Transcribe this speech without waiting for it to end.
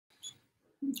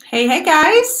Hey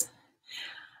guys.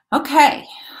 Okay,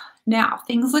 now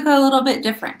things look a little bit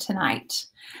different tonight.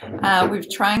 We're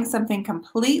trying something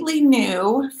completely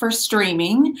new for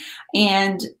streaming,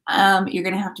 and you're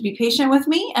going to have to be patient with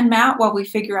me and Matt while we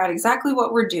figure out exactly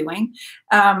what we're doing.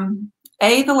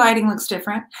 The lighting looks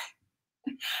different.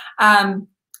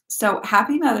 So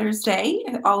happy Mother's Day,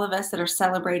 all of us that are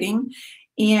celebrating.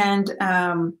 And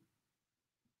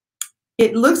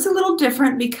it looks a little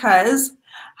different because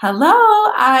we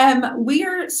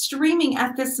are streaming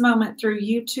at this moment through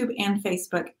YouTube and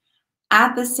Facebook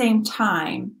at the same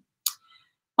time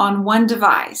on one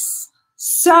device.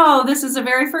 So this is the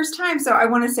very first time. So I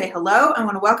want to say hello. I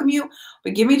want to welcome you,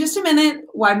 but give me just a minute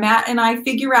while Matt and I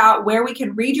figure out where we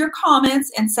can read your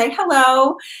comments and say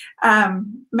hello.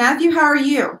 Matthew, how are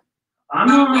you?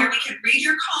 Where we can read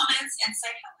your comments and say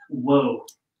hello. Whoa.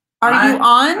 Are you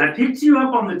on? I picked you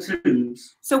up on the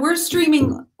tubes. So we're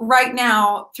streaming right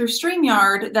now through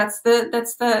StreamYard. That's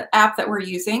the app that we're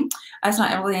using. It's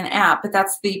not really an app, but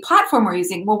that's the platform we're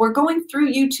using. Well, we're going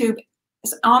through YouTube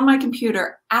on my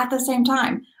computer at the same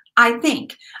time. I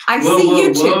think. I see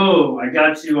YouTube. Whoa, I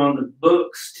got you on the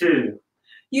books too.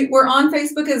 We're on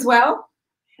Facebook as well,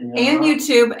 and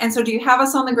YouTube. And so do you have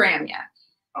us on the gram yet?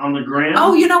 On the gram?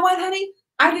 Oh, you know what, honey?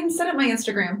 I didn't set up my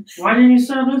Instagram. Why didn't you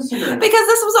set up Instagram? Because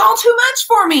this was all too much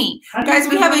for me. Guys,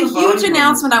 we have a huge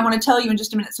announcement I want to tell you in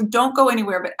just a minute, so don't go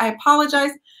anywhere. But I apologize.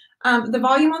 The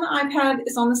volume on the iPad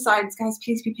is on the sides. Guys,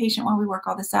 please be patient while we work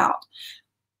all this out.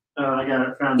 I got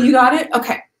it. Found it. You got it?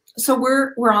 Okay. So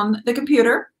we're on the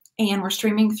computer, and we're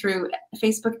streaming through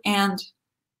Facebook and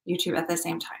YouTube at the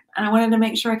same time. And I wanted to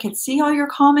make sure I could see all your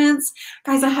comments.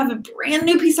 Guys, I have a brand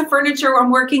new piece of furniture I'm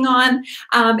working on,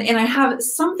 and I have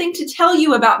something to tell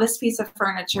you about this piece of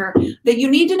furniture that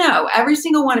you need to know. Every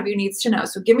single one of you needs to know.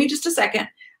 So give me just a second.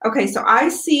 Okay, so I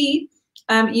see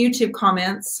YouTube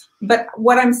comments, but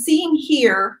what I'm seeing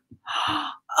here,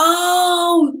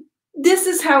 oh, this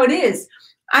is how it is.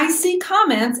 I see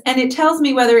comments, and it tells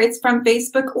me whether it's from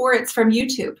Facebook or it's from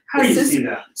YouTube. How do you see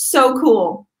that? So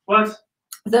cool. What?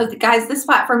 So guys, this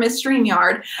platform is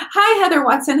StreamYard. Hi, Heather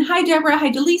Watson. Hi, Deborah.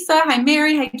 Hi, Delisa. Hi,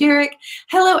 Mary. Hi, Derek.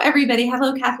 Hello, everybody.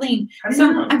 Hello, Kathleen.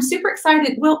 So I'm super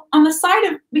excited. Well, on the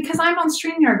side of, because I'm on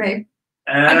StreamYard, babe.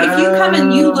 Like if you come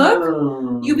and you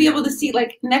look, you'll be able to see,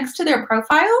 like next to their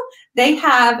profile, they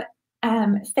have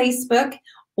Facebook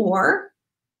or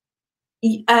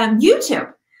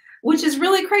YouTube, which is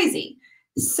really crazy.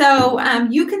 So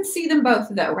you can see them both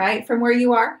though, right? From where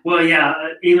you are? Well, yeah,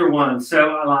 either one.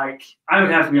 So like I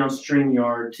would have to be on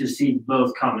StreamYard to see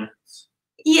both comments.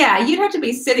 Yeah, you'd have to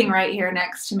be sitting right here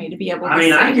next to me to be able to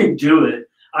see. I can do it.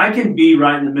 I can be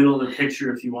right in the middle of the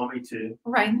picture if you want me to.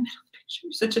 Right in the middle of the picture.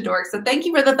 You're such a dork. So thank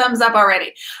you for the thumbs up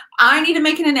already. I need to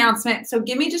make an announcement. So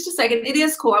give me just a second. It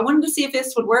is cool. I wanted to see if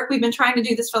this would work. We've been trying to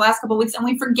do this for the last couple of weeks, and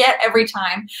we forget every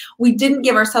time. We didn't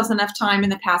give ourselves enough time in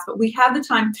the past, but we have the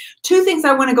time. Two things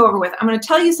I want to go over with. I'm going to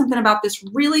tell you something about this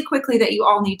really quickly that you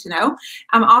all need to know.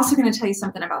 I'm also going to tell you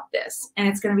something about this, and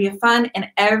it's going to be a fun, and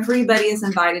everybody is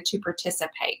invited to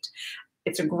participate.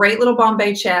 It's a great little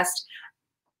Bombay chest.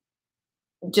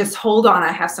 Just hold on.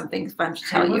 I have something fun to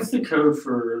tell you. What's the code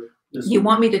for this? You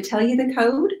want me to tell you the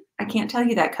code? I can't tell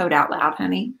you that code out loud,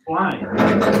 honey. Why?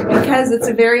 Because it's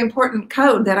a very important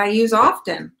code that I use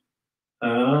often.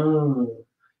 Oh.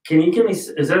 Can you give me,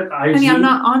 is that IG? Honey, I'm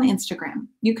not on Instagram.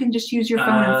 You can just use your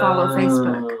phone and follow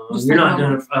Facebook. You're not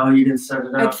going to, oh, you didn't set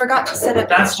it up. I forgot to set it up.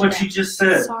 That's Instagram. What you just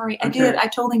said. Sorry, I did. I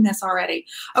told him this already.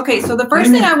 Okay, so the first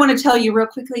thing I want to tell you real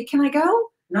quickly, can I go?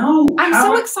 No. I'm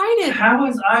so excited. How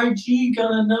is IG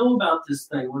going to know about this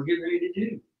thing we're getting ready to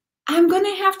do? I'm going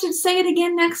to have to say it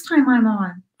again next time I'm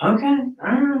on. Okay.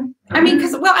 All right. I mean,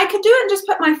 because, well, I could do it and just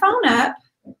put my phone up.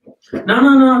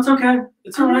 No. It's okay.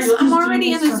 It's all right. I'm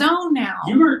already in the zone now.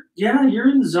 You're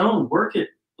in the zone. Work it.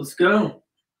 Let's go.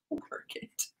 Work it.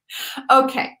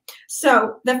 Okay.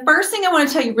 So the first thing I want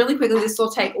to tell you really quickly, this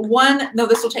will take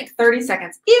 30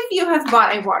 seconds. If you have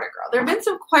bought a water girl, there have been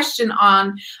some question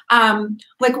on,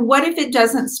 like, what if it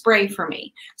doesn't spray for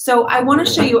me? So I want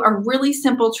to show you a really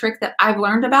simple trick that I've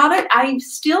learned about it. I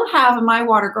still have my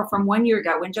water girl from 1 year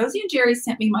ago. When Josie and Jerry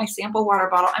sent me my sample water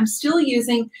bottle, I'm still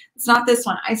using, it's not this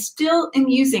one. I still am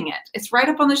using it. It's right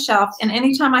up on the shelf. And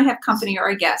anytime I have company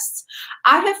or guests,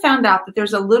 I have found out that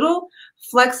there's a little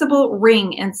flexible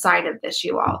ring inside of this,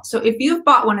 you all. So if you've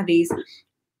bought one of these,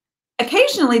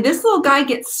 occasionally this little guy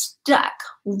gets stuck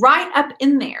right up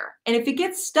in there. And if it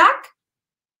gets stuck,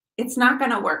 it's not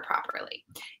going to work properly.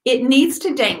 It needs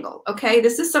to dangle, okay?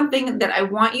 This is something that I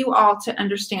want you all to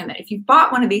understand, that if you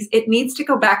bought one of these, it needs to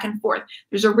go back and forth.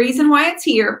 There's a reason why it's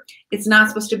here. It's not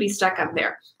supposed to be stuck up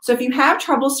there. So if you have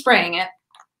trouble spraying it,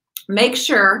 make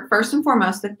sure, first and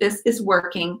foremost, that this is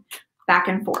working back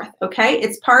and forth, okay?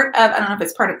 It's part of, I don't know if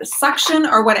it's part of the suction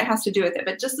or what it has to do with it,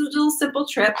 but just a little simple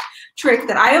trick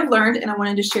that I have learned and I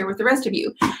wanted to share with the rest of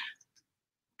you.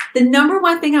 The number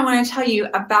one thing I want to tell you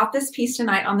about this piece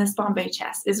tonight on this Bombay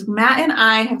chest is Matt and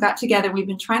I have got together. We've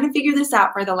been trying to figure this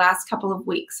out for the last couple of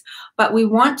weeks, but we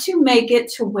want to make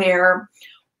it to where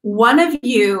one of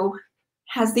you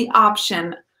has the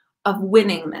option of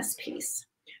winning this piece.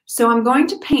 So I'm going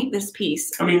to paint this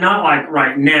piece. I mean, not like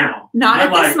right now. Not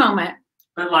at this moment.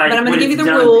 But I'm going to give you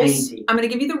the rules. Painting. I'm going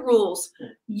to give you the rules.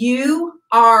 You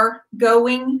are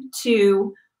going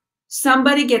to,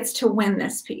 somebody gets to win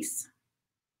this piece.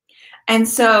 And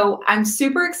so I'm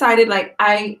super excited. Like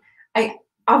I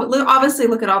obviously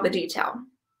look at all the detail,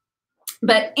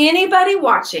 but anybody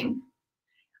watching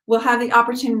will have the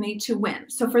opportunity to win.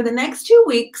 So for the next 2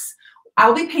 weeks,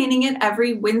 I'll be painting it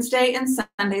every Wednesday and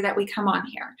Sunday that we come on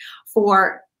here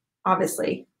for,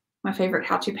 obviously, my favorite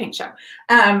how-to paint show.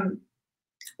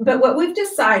 But what we've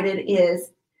decided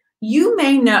is, you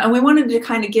may know, and we wanted to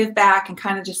kind of give back and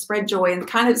kind of just spread joy and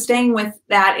kind of staying with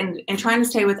that and trying to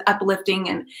stay with uplifting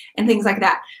and things like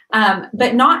that.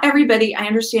 But not everybody, I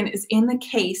understand, is in the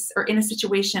case or in a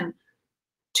situation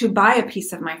to buy a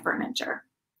piece of my furniture.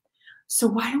 So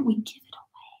why don't we give it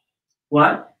away?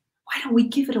 What? Why don't we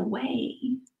give it away?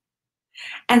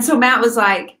 And so Matt was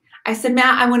like, I said,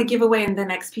 Matt, I want to give away the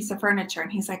next piece of furniture.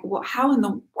 And he's like, well, how in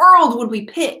the world would we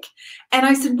pick? And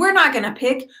I said, we're not going to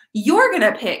pick. You're going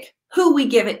to pick who we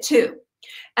give it to.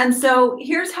 And so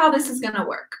here's how this is going to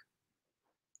work.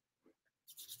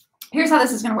 Here's how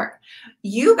this is going to work.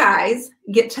 You guys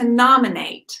get to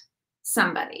nominate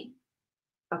somebody.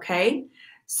 Okay?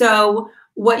 So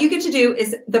what you get to do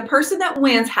is the person that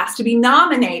wins has to be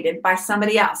nominated by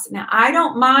somebody else. Now, I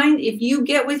don't mind if you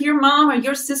get with your mom or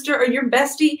your sister or your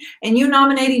bestie and you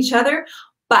nominate each other,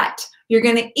 but you're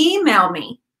going to email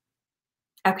me,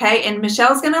 okay? And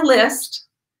Michelle's going to list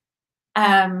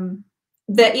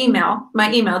the email,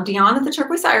 my email, Dionne at the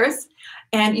Turquoise Iris,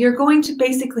 and you're going to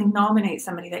basically nominate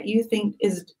somebody that you think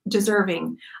is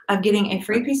deserving of getting a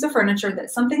free piece of furniture.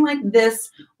 That something like this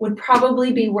would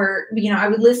probably be where, you know, I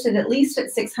would list it at least at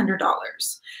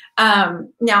 $600.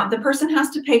 Now, the person has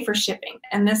to pay for shipping,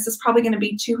 and this is probably going to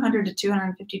be $200 to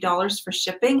 $250 for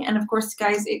shipping. And of course,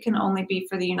 guys, it can only be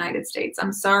for the United States.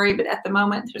 I'm sorry, but at the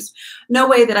moment, there's no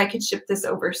way that I could ship this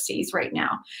overseas right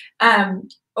now,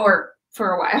 or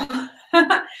for a while.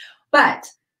 But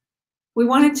we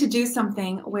wanted to do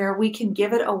something where we can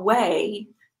give it away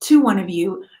to one of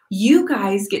you. You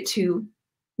guys get to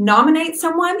nominate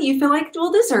someone you feel like will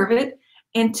deserve it.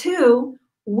 And two,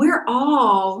 we're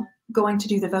all going to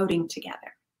do the voting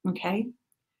together, okay?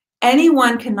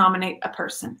 Anyone can nominate a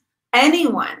person.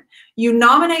 Anyone. You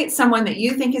nominate someone that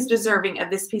you think is deserving of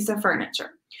this piece of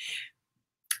furniture.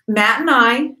 Matt and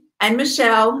I and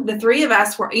Michelle, the three of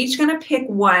us, we're each going to pick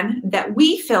one that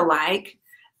we feel like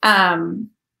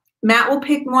Matt will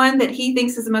pick one that he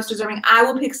thinks is the most deserving. I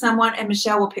will pick someone, and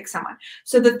Michelle will pick someone.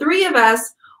 So the three of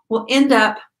us will end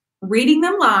up reading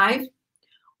them live.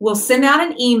 We'll send out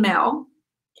an email,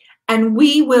 and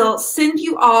we will send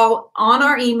you all on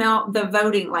our email the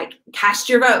voting, like cast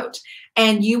your vote,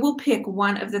 and you will pick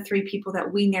one of the three people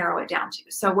that we narrow it down to.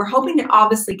 So we're hoping to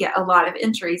obviously get a lot of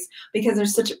entries because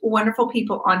there's such wonderful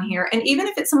people on here. And even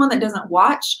if it's someone that doesn't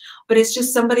watch, but it's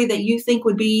just somebody that you think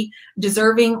would be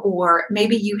deserving, or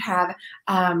maybe you have,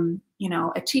 you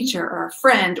know, a teacher or a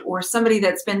friend or somebody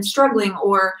that's been struggling,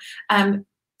 or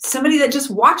somebody that just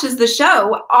watches the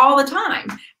show all the time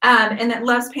and that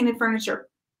loves painted furniture.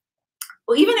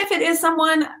 Well, even if it is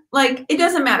someone, like, it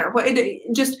doesn't matter.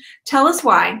 Just tell us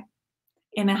why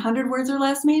in 100 words or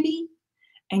less, maybe,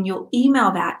 and you'll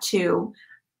email that to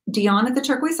Dionne at the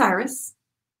Turquoise Iris.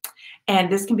 And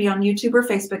this can be on YouTube or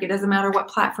Facebook. It doesn't matter what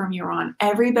platform you're on.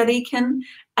 Everybody can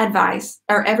advise,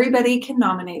 or everybody can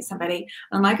nominate somebody.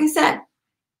 And like I said,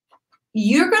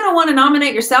 you're going to want to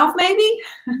nominate yourself, maybe.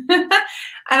 And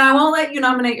I won't let you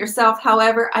nominate yourself.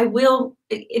 However, I will.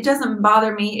 It doesn't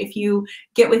bother me if you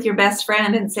get with your best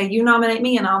friend and say, you nominate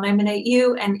me and I'll nominate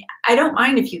you. And I don't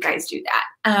mind if you guys do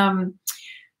that.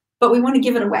 But we want to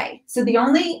give it away. So the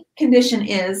only condition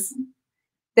is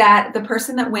that the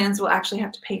person that wins will actually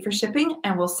have to pay for shipping,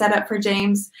 and we'll set up for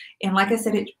James. And like I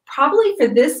said, it probably for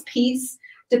this piece,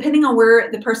 depending on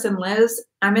where the person lives,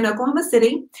 I'm in Oklahoma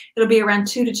City, it'll be around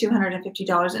 $200 to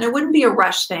 $250. And it wouldn't be a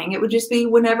rush thing. It would just be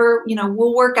whenever, you know,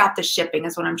 we'll work out the shipping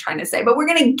is what I'm trying to say. But we're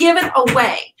going to give it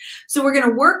away. So we're going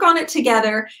to work on it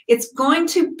together. It's going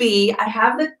to be, I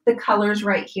have the colors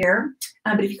right here.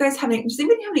 But if you guys have any, does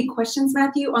anybody have any questions,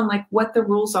 Matthew, on like what the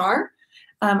rules are?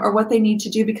 or what they need to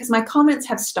do, because my comments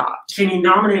have stopped. Can you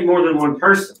nominate more than one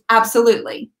person?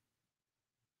 Absolutely.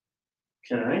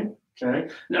 Okay. Okay.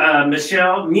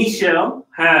 Michelle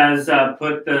has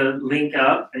put the link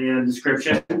up in the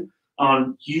description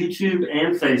on YouTube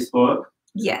and Facebook.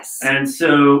 Yes. And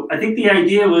so I think the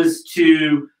idea was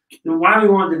why we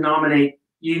wanted to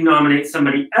nominate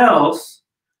somebody else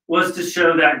was to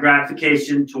show that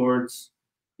gratification towards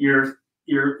your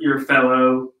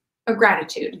fellow.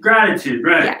 Gratitude. Gratitude,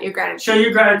 right? Yeah, your gratitude. Show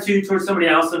your gratitude towards somebody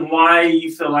else and why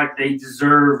you feel like they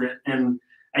deserve it. And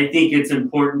I think it's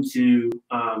important to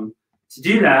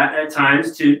do that at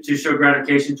times to show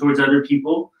gratification towards other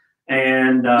people.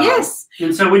 And yes.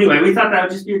 And so anyway, we thought that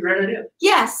would just be a great idea.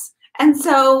 Yes. And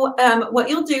so what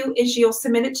you'll do is you'll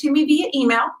submit it to me via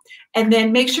email, and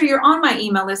then make sure you're on my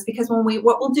email list, because what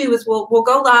we'll do is we'll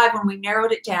go live when we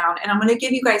narrowed it down, and I'm going to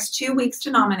give you guys 2 weeks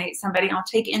to nominate somebody. I'll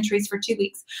take entries for 2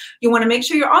 weeks. You want to make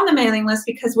sure you're on the mailing list,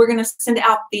 because we're going to send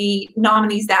out the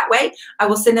nominees that way. I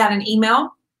will send out an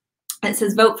email that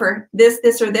says vote for this,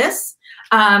 this, or this.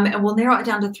 And we'll narrow it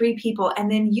down to 3 people,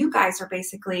 and then you guys are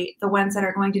basically the ones that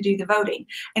are going to do the voting.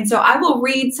 And so I will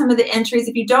read some of the entries.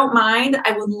 If you don't mind,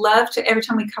 I would love to, every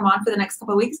time we come on for the next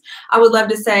couple of weeks, I would love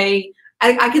to say,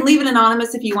 I can leave it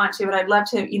anonymous if you want to, but I'd love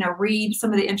to, read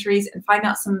some of the entries and find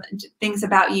out some things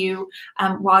about you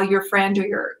while your friend or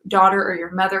your daughter or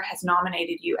your mother has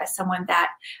nominated you as someone that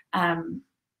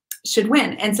should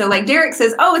win. And so like Derek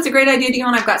says, oh, it's a great idea,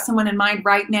 Dionne. I've got someone in mind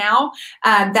right now.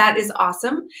 That is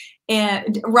awesome.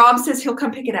 And Rob says he'll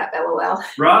come pick it up, LOL.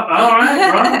 Rob, all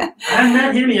right, Rob. I haven't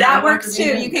met him yet. That works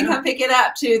too. You can come pick it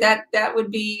up too. That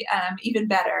would be even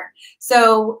better.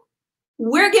 So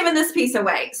we're giving this piece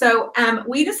away. So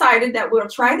we decided that we'll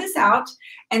try this out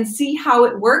and see how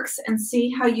it works and see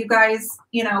how you guys,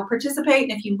 participate.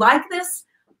 And if you like this,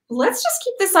 let's just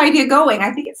keep this idea going.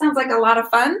 I think it sounds like a lot of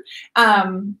fun.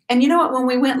 And you know what? When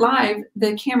we went live,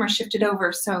 the camera shifted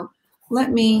over. So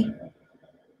let me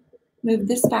move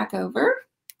this back over.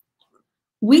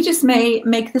 We just may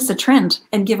make this a trend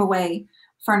and give away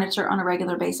furniture on a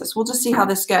regular basis. We'll just see how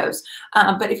this goes.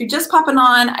 But if you're just popping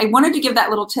on, I wanted to give that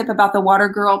little tip about the water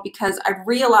girl, because I've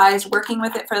realized working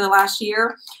with it for the last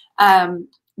year,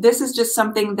 this is just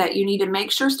something that you need to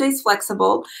make sure stays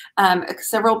flexible.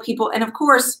 Several people, and of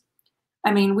course,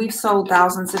 I mean, we've sold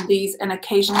thousands of these, and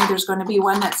occasionally there's going to be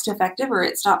one that's defective or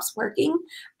it stops working.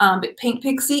 But Pink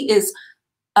Pixie is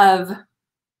of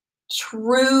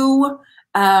true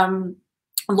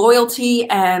loyalty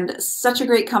and such a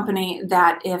great company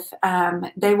that if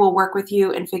they will work with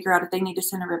you and figure out if they need to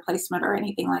send a replacement or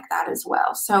anything like that as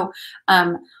well. So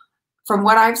from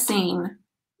what I've seen,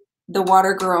 the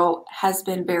Water Girl has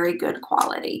been very good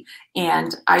quality,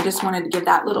 and I just wanted to give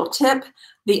that little tip.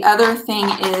 The other thing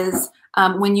is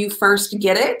when you first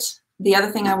get it, the other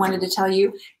thing I wanted to tell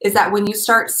you is that when you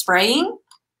start spraying,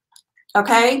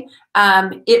 okay,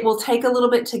 it will take a little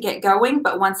bit to get going,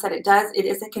 but once that it does, it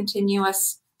is a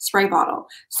continuous spray bottle.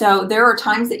 So there are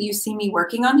times that you see me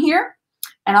working on here,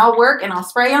 and I'll work and I'll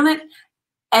spray on it,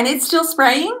 and it's still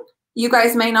spraying. You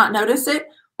guys may not notice it,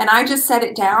 and I just set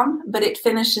it down, but it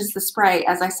finishes the spray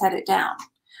as I set it down.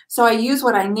 So I use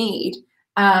what I need.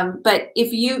 But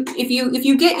if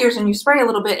you get yours and you spray a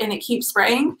little bit and it keeps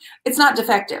spraying, it's not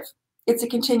defective. It's a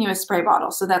continuous spray bottle,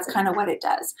 so that's kind of what it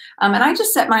does. And I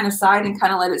just set mine aside and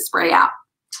kind of let it spray out.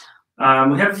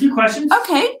 We have a few questions.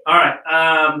 Okay. All right.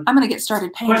 I'm going to get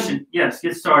started painting. Question. Yes,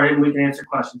 get started and we can answer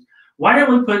questions. Why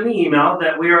don't we put in the email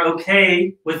that we are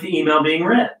okay with the email being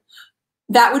read?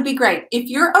 That would be great. If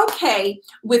you're okay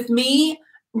with me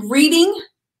reading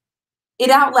it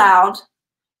out loud,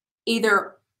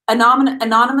 either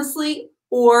anonymously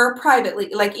or privately,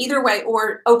 like either way,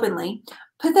 or openly,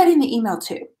 put that in the email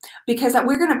too, because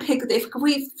we're going to pick, if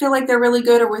we feel like they're really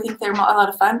good or we think they're a lot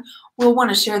of fun, we'll want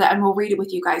to share that and we'll read it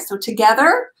with you guys. So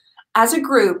together as a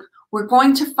group, we're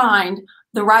going to find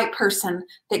the right person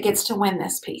that gets to win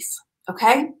this piece.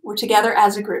 Okay? We're together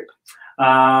as a group.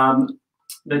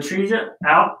 Latricia,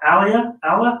 Alia,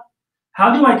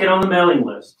 how do I get on the mailing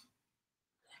list?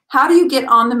 How do you get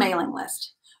on the mailing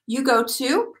list? You go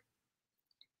to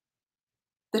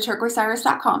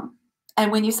theturquoiseiris.com.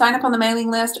 And when you sign up on the mailing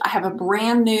list, I have a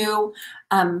brand new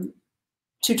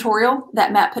tutorial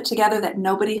that Matt put together that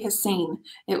nobody has seen.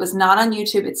 It was not on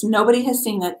YouTube. Nobody has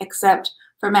seen it except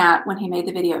for Matt when he made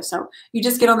the video. So you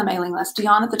just get on the mailing list.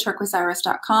 Dionne at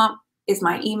theturquoiseiris.com is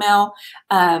my email.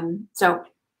 So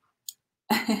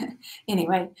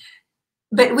anyway,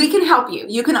 but we can help you.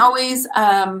 You can always,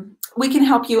 we can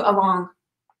help you along.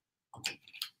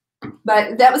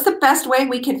 But that was the best way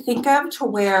we could think of to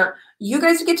where you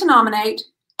guys get to nominate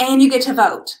and you get to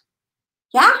vote.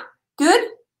 Yeah? Good?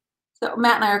 So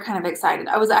Matt and I are kind of excited.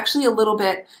 I was actually a little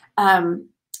bit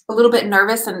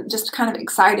nervous and just kind of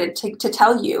excited to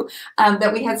tell you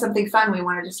that we had something fun we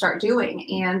wanted to start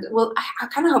doing. And well, I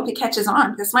kind of hope it catches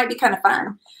on. This might be kind of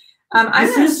fun.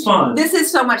 This is fun. This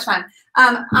is so much fun.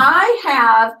 I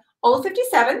have Old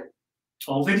 57.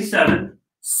 Old 57.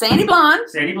 Sandy Blonde.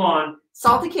 Sandy Blonde.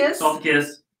 Salty Kiss. Salty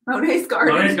Kiss. Monet's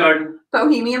Garden. Monet's Garden.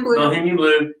 Bohemian Blue. Bohemian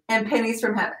Blue. And Pennies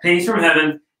from Heaven. Pennies from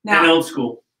Heaven. Now, and Old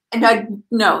School. And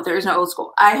no, there's no Old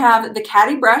School. I have the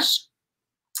Caddy Brush.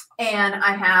 And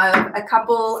I have a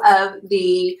couple of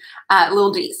the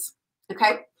Little D's.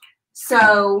 Okay.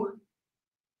 So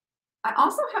I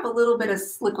also have a little bit of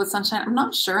Liquid Sunshine. I'm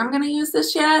not sure I'm going to use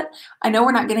this yet. I know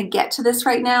we're not going to get to this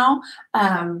right now.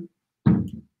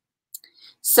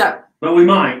 But we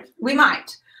might. We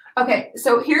might. Okay,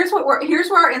 so here's where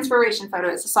our inspiration photo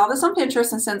is. I saw this on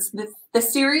Pinterest, and since the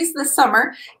series this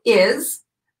summer is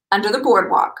Under the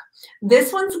Boardwalk,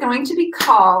 this one's going to be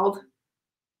called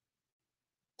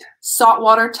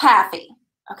Saltwater Taffy.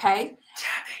 Okay,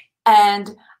 Taffy.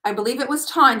 And I believe it was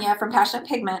Tanya from Passionate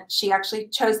Pigment. She actually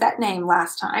chose that name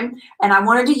last time, and I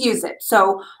wanted to use it.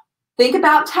 So think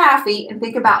about taffy and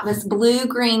think about this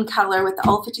blue-green color with the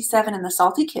Old 57 and the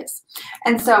Salty Kiss.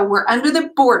 And so we're under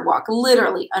the boardwalk,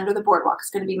 literally under the boardwalk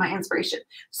is going to be my inspiration.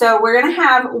 So we're going to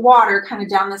have water kind of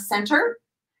down the center,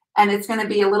 and it's going to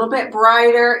be a little bit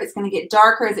brighter. It's going to get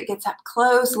darker as it gets up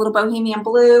close, a little bohemian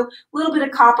blue, a little bit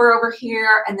of copper over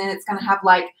here, and then it's going to have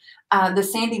like the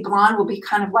sandy blonde will be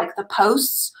kind of like the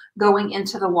posts going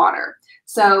into the water.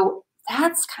 So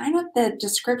that's kind of the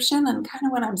description and kind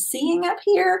of what I'm seeing up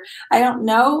here. I don't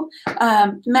know.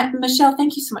 Michelle,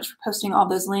 thank you so much for posting all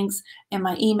those links in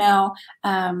my email.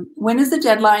 When is the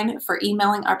deadline for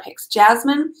emailing our pics?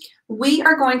 Jasmine, we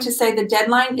are going to say the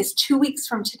deadline is 2 weeks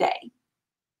from today.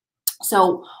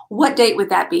 So what date would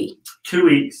that be? 2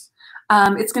 weeks.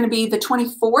 It's going to be the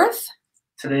 24th.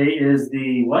 Today is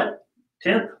the what?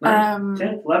 10th?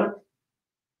 10th? 11th?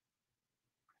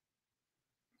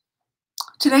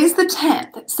 Today's the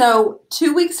 10th. So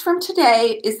 2 weeks from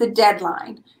today is the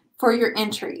deadline for your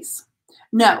entries.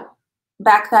 No,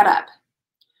 back that up.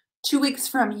 2 weeks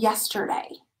from yesterday,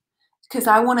 because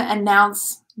I want to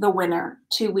announce the winner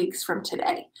 2 weeks from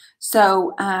today.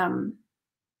 So,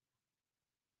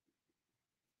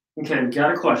 okay,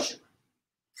 got a question.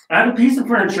 I have a piece of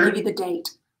furniture. I'm going to give you the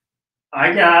date.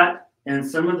 I got, and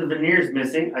some of the veneers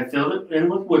missing. I filled it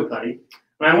in with wood putty.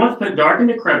 And I want to put dark and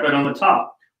decrepit on the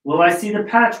top. Will I see the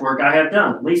patchwork I have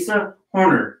done? Lisa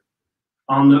Horner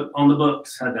on the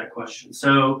books had that question.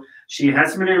 So she had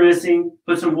some veneer missing,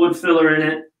 put some wood filler in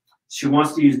it. She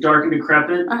wants to use dark and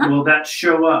decrepit. Will that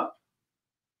show up?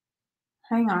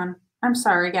 Hang on. I'm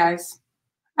sorry, guys.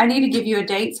 I need to give you a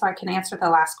date so I can answer the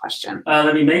last question.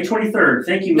 Let me May 23rd.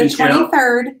 Thank you, The Michelle.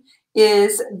 23rd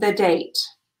is the date.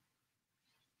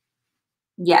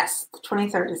 Yes, the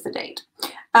 23rd is the date.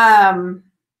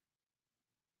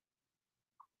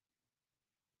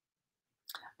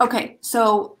 Okay,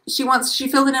 so she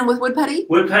filled it in with wood putty?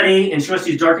 Wood putty, and she wants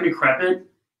to use dark and decrepit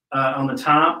on the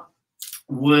top.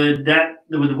 Would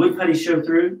the wood putty show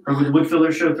through, or would the wood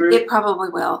filler show through? It probably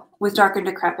will with dark and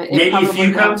decrepit. Maybe a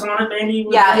few coats on it, maybe?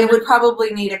 Yeah, it would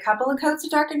probably need a couple of coats of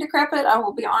dark and decrepit. I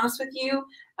will be honest with you.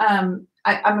 I'm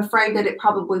afraid that it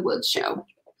probably would show.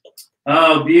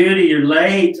 Oh, Beauty, you're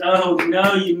late. Oh,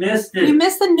 no, you missed it. You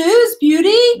missed the news,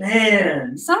 Beauty.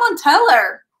 Man. Someone tell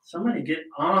her. Somebody get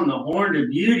on the horn to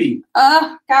Beauty.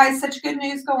 Guys, such good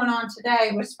news going on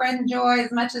today. We're spreading joy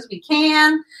as much as we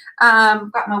can.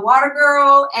 Got my water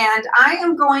girl, and I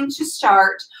am going to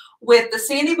start with the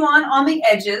sandy blonde on the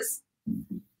edges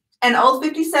and Old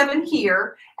 57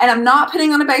 here, and I'm not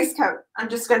putting on a base coat. I'm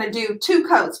just going to do 2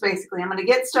 coats, basically. I'm going to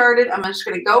get started. I'm just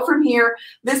going to go from here.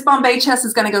 This Bombay chest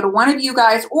is going to go to one of you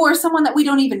guys or someone that we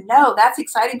don't even know. That's the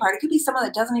exciting part. It could be someone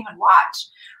that doesn't even watch.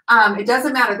 It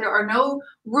doesn't matter. There are no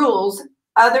rules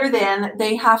other than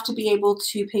they have to be able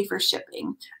to pay for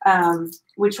shipping,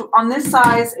 which on this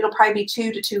size, it'll probably be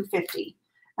 $2 to $2.50.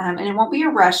 And it won't be a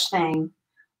rush thing,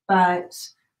 but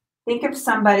think of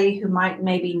somebody who might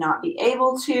maybe not be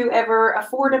able to ever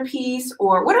afford a piece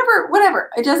or whatever.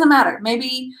 It doesn't matter.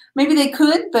 Maybe they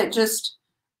could, but just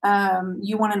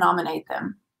you want to nominate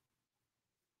them.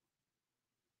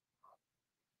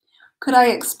 Could I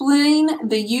explain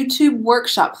the YouTube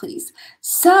workshop, please?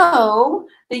 So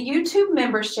the YouTube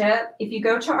membership, if you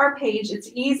go to our page, it's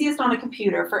easiest on a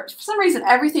computer. For some reason,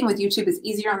 everything with YouTube is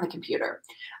easier on the computer.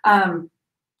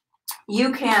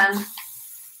 You can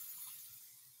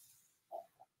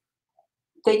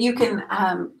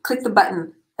click the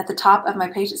button at the top of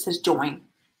my page that says join.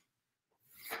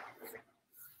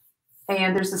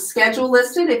 And there's a schedule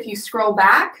listed if you scroll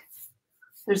back.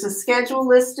 There's a schedule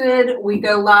listed. We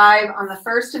go live on the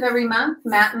 1st of every month.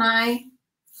 Matt and I,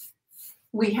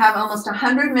 we have almost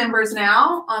 100 members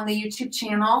now on the YouTube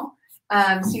channel.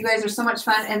 So you guys are so much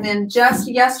fun. And then just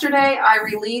yesterday, I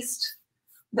released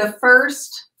the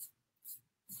first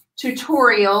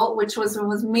tutorial, which was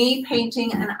me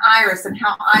painting an iris and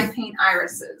how I paint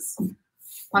irises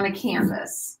on a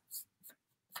canvas.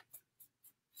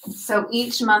 So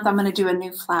each month I'm going to do a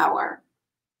new flower.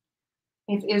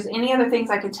 If there's any other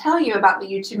things I could tell you about the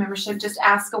YouTube membership, just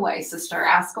ask away, sister.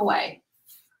 Ask away.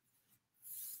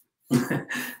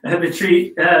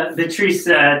 Patrice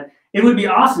said, it would be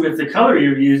awesome if the color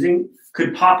you're using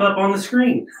could pop up on the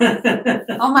screen.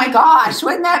 Oh my gosh,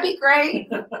 wouldn't that be great?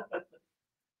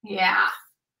 Yeah.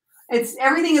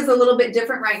 Everything is a little bit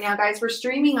different right now, guys. We're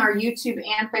streaming our YouTube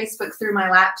and Facebook through my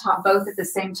laptop both at the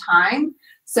same time.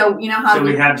 So you know how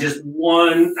we have just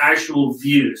one actual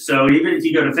view. So even if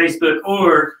you go to Facebook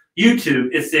or YouTube,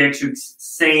 it's the actual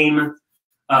same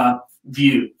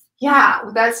view. Yeah,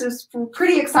 that's just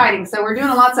pretty exciting. So we're doing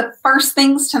lots of first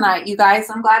things tonight, you guys.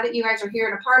 I'm glad that you guys are here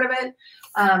and a part of it.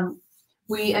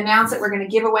 We announced that we're going to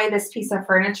give away this piece of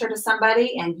furniture to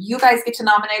somebody, and you guys get to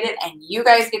nominate it, and you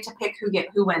guys get to pick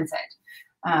who wins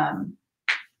it.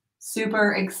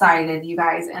 Super excited, you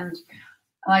guys. And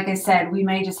like I said, we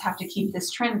may just have to keep this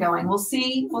trend going. We'll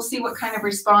see what kind of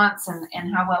response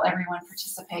and how well everyone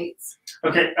participates.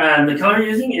 Okay, the color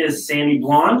you're using is Sandy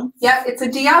Blonde. Yep, it's a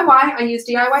DIY. I use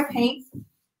DIY paint.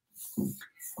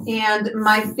 And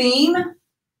my theme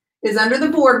is Under the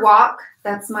Boardwalk.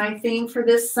 That's my theme for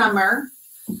this summer.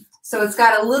 So it's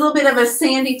got a little bit of a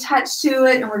sandy touch to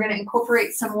it, and we're going to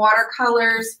incorporate some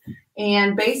watercolors.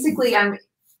 And basically,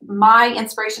 my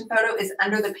inspiration photo is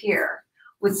under the pier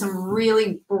with some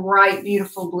really bright,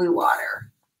 beautiful blue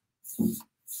water.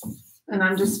 And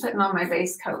I'm just putting on my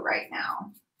base coat right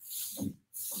now.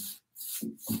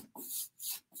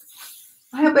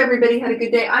 I hope everybody had a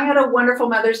good day. I had a wonderful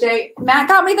Mother's Day. Matt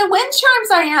got me the wind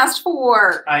chimes I asked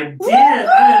for. I did.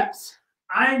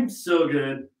 I'm so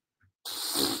good.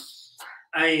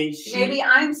 Maybe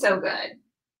I'm so good.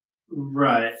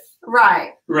 Right.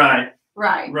 Right. Right.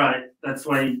 Right. Right. That's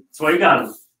why you got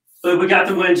them. But we got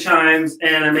the wind chimes,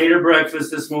 and I made her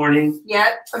breakfast this morning.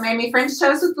 Yep. I made me French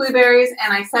toast with blueberries,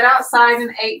 and I sat outside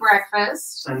and ate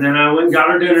breakfast. And then I went and got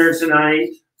her dinner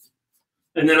tonight.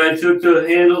 And then I took the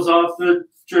handles off the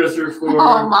dresser for her.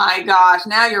 Oh my gosh.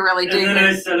 Now you're really digging. And then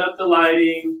I set up the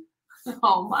lighting.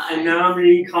 Oh my. And now I'm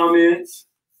reading comments.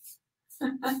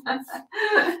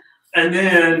 And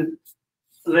then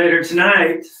later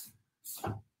tonight,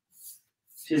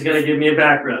 she's going to give me a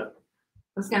back rub.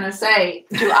 I was going to say,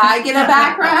 do I get a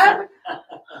back rub?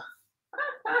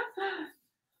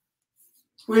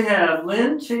 We have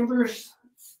Lynn Chambers.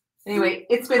 Anyway,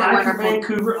 it's been a wonderful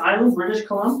Vancouver Island, British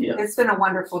Columbia. It's been a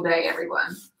wonderful day,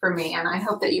 everyone, for me, and I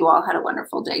hope that you all had a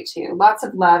wonderful day too. Lots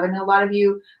of love, and a lot of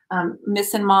you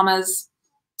missing mamas.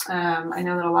 I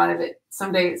know that a lot of it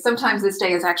sometimes this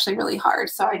day is actually really hard,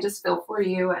 so I just feel for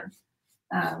you,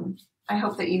 and I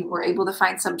hope that you were able to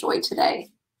find some joy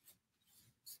today.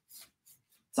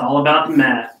 It's all about the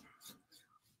mat.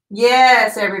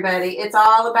 Yes, everybody. It's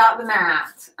all about the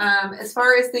mat. As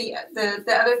far as the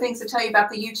other things to tell you about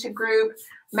the YouTube group,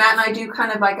 Matt and I do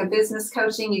kind of like a business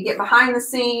coaching. You get behind the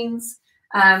scenes,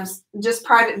 just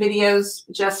private videos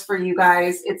just for you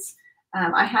guys. It's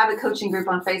I have a coaching group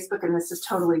on Facebook, and this is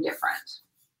totally different.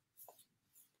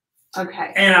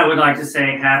 Okay. And I would like to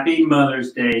say Happy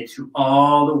Mother's Day to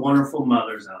all the wonderful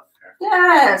mothers out there.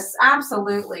 Yes,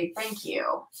 absolutely. Thank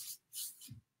you.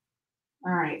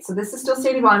 All right, so this is still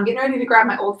Sandy Blonde. I'm getting ready to grab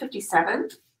my old 57.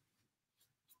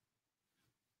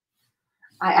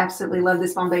 I absolutely love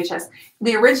this Bombay chest.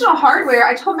 The original hardware,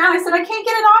 I told Matt, I said, I can't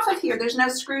get it off of here. There's no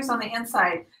screws on the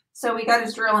inside. So we got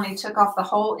his drill, and he took off the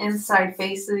whole inside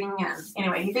facing. And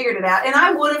anyway, he figured it out. And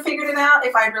I would have figured it out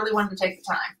if I really wanted to take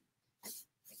the time.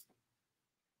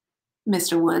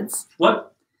 Mr. Woods.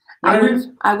 What?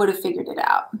 I would have figured it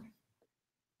out.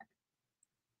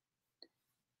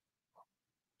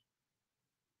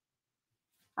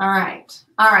 All right.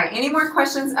 All right. Any more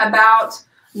questions about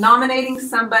nominating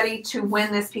somebody to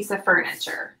win this piece of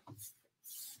furniture?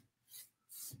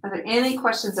 Are there any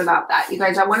questions about that? You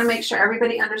guys, I want to make sure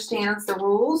everybody understands the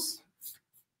rules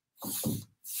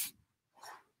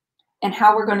and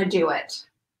how we're going to do it.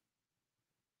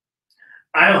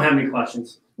 I don't have any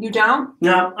questions. You don't?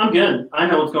 No, I'm good. I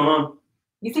know what's going on.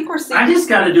 You think we're seeing? I just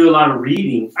got to do a lot of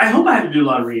reading. I hope I have to do a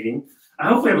lot of reading. I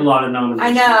hope we have a lot of nominations.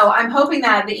 I know. I'm hoping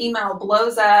that the email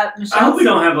blows up. I hope we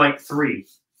don't have like 3.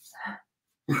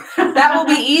 That will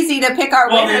be easy to pick our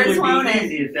winners, it would won't be it?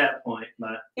 easy at that point,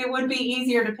 but it would be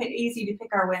easy to pick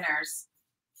our winners.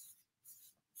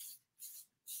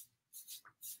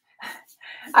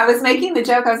 I was making the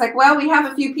joke. I was like, well, we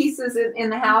have a few pieces in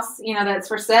the house, you know, that's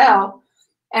for sale.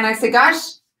 And I said, gosh,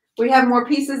 we have more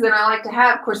pieces than I like to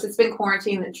have. Of course, it's been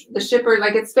quarantine. The shipper,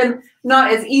 like, it's been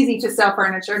not as easy to sell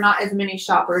furniture, not as many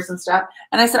shoppers and stuff.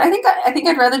 And I said, I think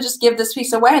I'd rather just give this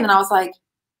piece away. And then I was like,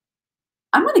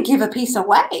 I'm going to give a piece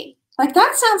away. Like,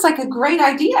 that sounds like a great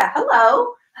idea.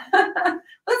 Hello.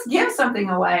 Let's give something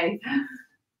away.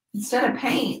 Instead of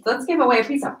paint, let's give away a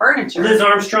piece of furniture. Liz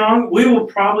Armstrong, we will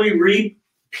probably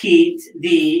repeat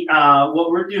the what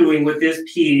we're doing with this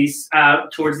piece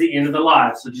towards the end of the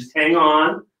live. So just hang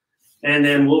on, and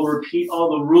then we'll repeat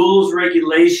all the rules,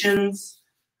 regulations,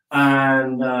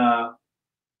 and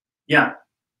yeah.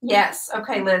 Yes.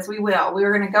 Okay, Liz, we will. We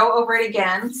were going to go over it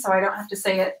again, so I don't have to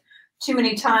say it too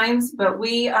many times, but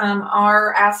we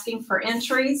are asking for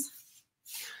entries.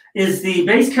 Is the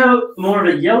base coat more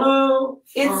of a yellow?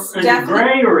 It's definitely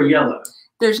gray or a yellow.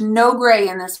 There's no gray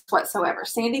in this whatsoever.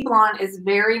 Sandy Blonde is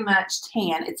very much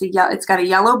tan. It's got a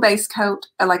yellow base coat,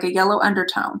 like a yellow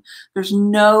undertone. There's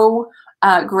no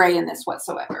gray in this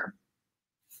whatsoever.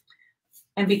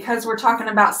 And because we're talking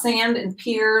about sand and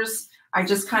piers, I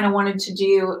just kind of wanted to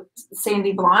do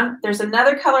Sandy Blonde. There's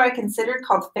another color I considered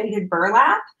called Faded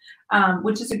Burlap,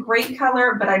 which is a great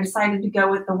color, but I decided to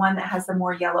go with the one that has the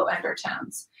more yellow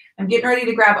undertones. I'm getting ready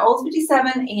to grab Old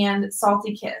 57 and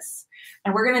Salty Kiss.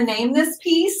 And we're going to name this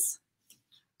piece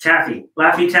Taffy.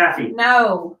 Laffy Taffy.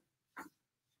 No.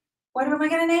 What am I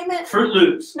going to name it? Fruit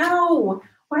Loops. No.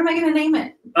 What am I going to name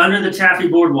it? Under the Taffy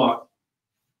Boardwalk.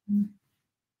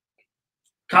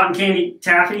 Cotton Candy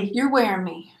Taffy. You're wearing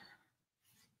me.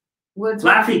 Woods.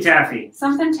 Laffy Taffy.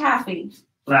 Something Taffy.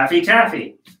 Laffy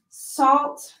Taffy.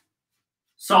 Salt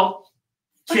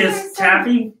Kiss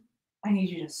Taffy. I need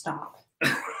you to stop.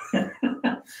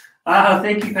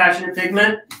 Thank you, Passionate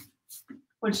Pigment.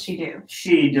 What did she do?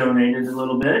 She donated a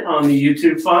little bit on the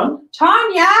YouTube fund.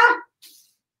 Tanya,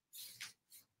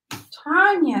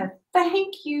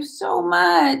 thank you so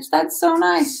much. That's so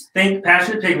nice. Thank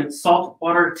Passionate Pigment.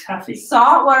 Saltwater Taffy.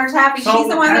 Saltwater Taffy. She's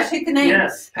the one that picked the name.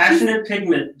 Yes, Passionate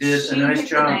Pigment did a nice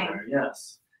job there.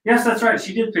 Yes. Yes, that's right.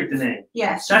 She did pick the name.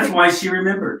 Yes. That's why she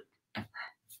remembered.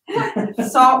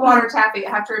 Saltwater Taffy. I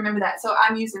have to remember that. So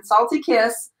I'm using Salty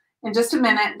Kiss in just a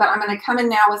minute, but I'm going to come in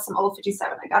now with some Old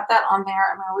 57. I got that on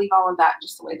there. I'm going to leave all of that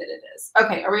just the way that it is.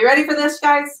 Okay, are we ready for this,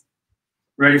 guys?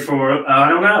 Ready for? I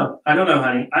don't know. I don't know,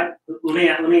 honey.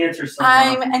 Let me answer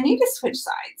something. I need to switch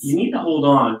sides. You need to hold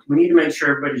on. We need to make sure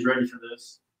everybody's ready for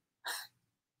this.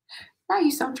 No,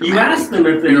 you sound dramatic. You asked them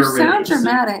if they were ready. You sound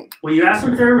dramatic. Well, you asked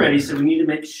them if they were ready, so we need to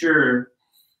make sure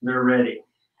they're ready.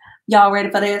 Y'all ready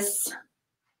for this?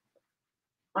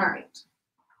 All right.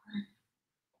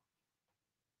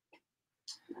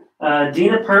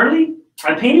 Dina Purley,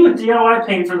 I painted with DIY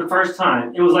paint for the first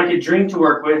time. It was like a dream to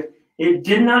work with. It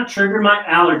did not trigger my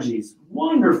allergies.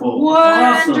 Wonderful.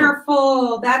 Wonderful.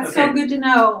 Awesome. That's okay. So good to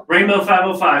know. Rainbow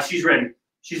 505, she's ready.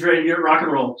 She's ready to rock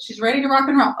and roll. She's ready to rock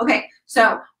and roll. Okay,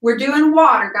 so we're doing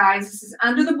water, guys. This is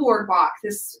Under the Boardwalk.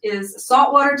 This is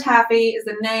Saltwater Taffy is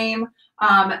the name.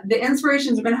 The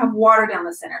inspirations are going to have water down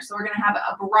the center. So we're going to have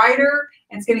a brighter,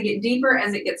 and it's going to get deeper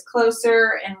as it gets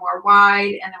closer and more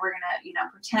wide. And then we're going to,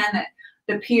 pretend that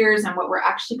the piers and what we're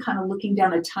actually kind of looking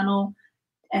down a tunnel.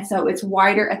 And so it's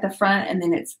wider at the front, and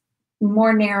then it's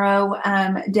more narrow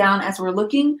down as we're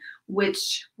looking,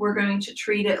 which we're going to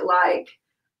treat it like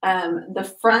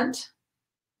the front,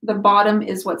 the bottom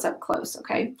is what's up close.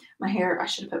 Okay. My hair, I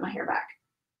should have put my hair back.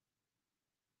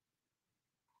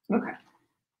 Okay.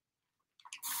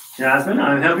 Jasmine,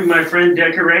 I'm helping my friend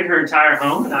decorate her entire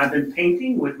home, and I've been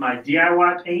painting with my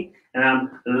DIY paint, and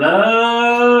I'm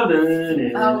loving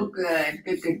it. Oh, good.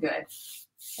 Good, good, good.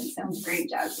 That sounds great,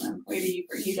 Jasmine. Waiting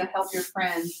for you to help your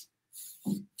friend.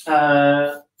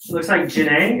 Looks like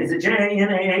Janae. Is it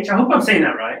Janah? I hope I'm saying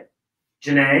that right.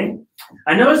 Janae.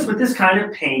 I noticed with this kind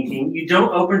of painting, you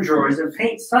don't open drawers and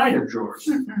paint side of drawers.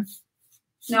 Mm-mm.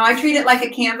 No, I treat it like a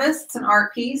canvas. It's an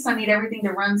art piece. I need everything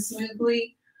to run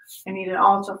smoothly. I need it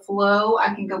all to flow.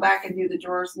 I can go back and do the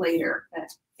drawers later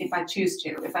if I choose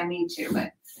to, if I need to.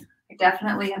 But I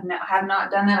definitely have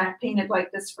not done that. I've painted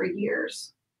like this for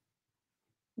years.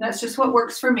 That's just what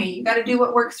works for me. You got to do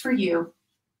what works for you.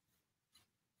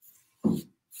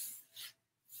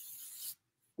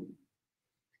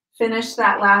 Finish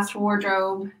that last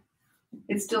wardrobe.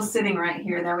 It's still sitting right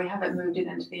here, though. We haven't moved it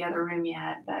into the other room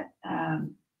yet, but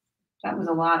that was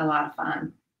a lot of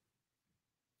fun.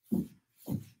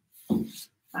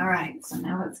 All right, so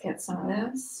now let's get some of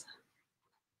this.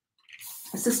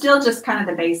 This is still just kind of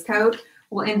the base coat.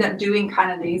 We'll end up doing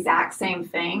kind of the exact same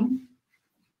thing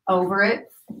over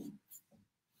it.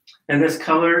 And this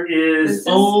color is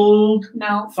Old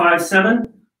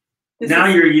 57? Now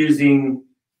you're using,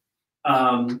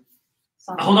 hold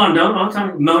on, no, I'm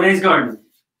talking Monet's Garden.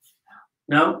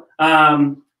 No,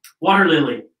 Water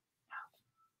Lily.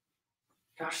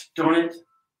 Gosh darn it.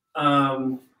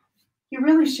 You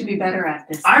really should be better at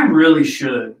this. I really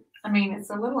should. I mean, it's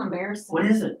a little embarrassing. What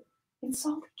is it? It's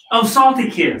Salty Kiss. Oh, Salty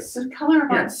Kiss. The color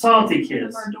of Salty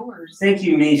Kiss. Of our doors. Thank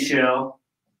you, Michelle.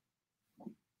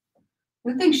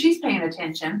 Good thing she's paying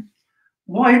attention.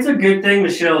 Boy, it's a good thing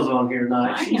Michelle's on here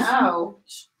tonight. I know.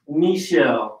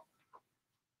 Michelle.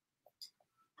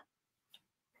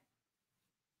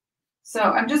 So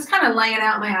I'm just kind of laying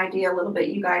out my idea a little bit,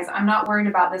 you guys. I'm not worried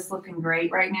about this looking great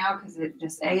right now because it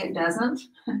just, it doesn't,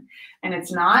 and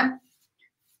it's not.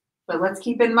 But let's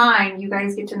keep in mind, you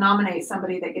guys get to nominate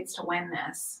somebody that gets to win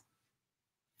this.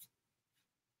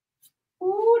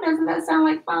 Ooh, doesn't that sound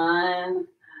like fun?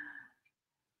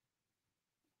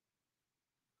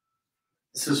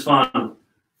 This is fun.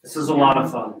 This is a lot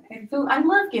of fun. I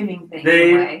love giving things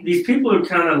away. These people are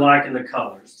kind of liking the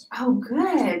colors. Oh,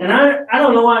 good. And I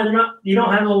don't know why they're not. You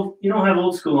don't have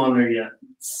old school on there yet.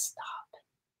 Stop.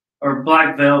 Or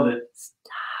Black Velvet.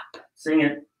 Stop. Sing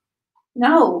it.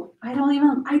 No, I don't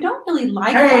really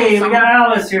like that Hey, song. we got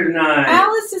Alice here tonight.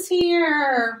 Alice is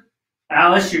here.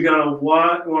 Alice, you're gonna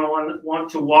want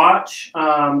to watch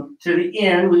to the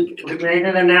end. We made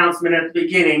an announcement at the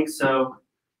beginning, so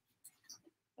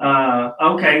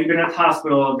okay, you've been at the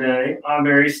hospital all day. I'm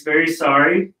very, very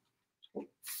sorry.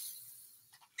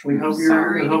 We hope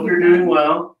you're doing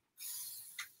well.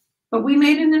 But we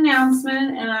made an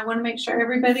announcement, and I want to make sure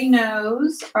everybody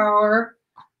knows our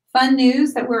fun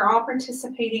news that we're all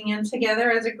participating in together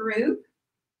as a group.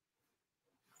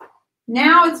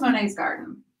 Now it's Monet's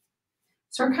Garden.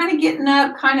 So we're kind of getting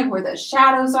up kind of where the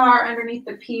shadows are underneath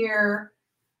the pier.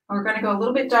 We're going to go a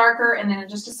little bit darker, and then in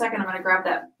just a second, I'm going to grab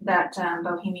that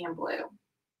bohemian blue.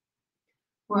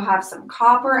 We'll have some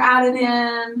copper added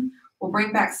in. We'll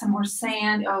bring back some more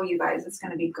sand. Oh, you guys, it's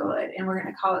going to be good. And we're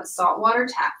going to call it saltwater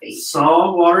taffy.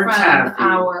 Saltwater taffy. From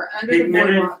our under the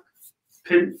boardwalk.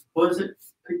 What is it?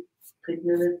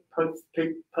 Pigmented?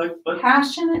 What?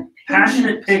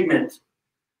 Passionate pigment.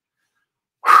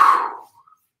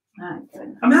 Oh,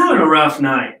 goodness. I'm having a rough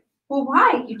night. Well,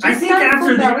 why? I think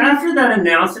after that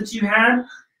announcement you had,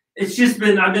 it's just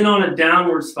been, I've been on a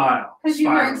downward spiral. Because you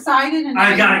were excited. And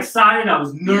I got excited. I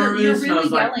was nervous. You're really and I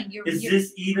was yelling. Like, is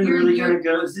this even really going to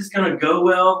go? Is this going to go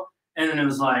well? And then it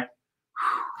was like,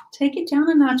 take it down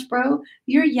a notch, bro.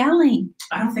 You're yelling.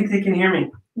 I don't think they can hear me.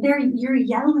 You're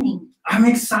yelling. I'm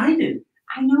excited.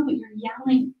 I know, but you're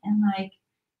yelling. And like,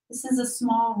 this is a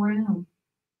small room.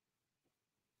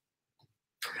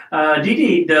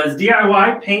 Dee, does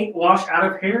DIY paint wash out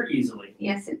of hair easily?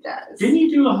 Yes, it does. Didn't you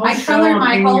do a whole show? I colored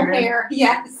my whole hair.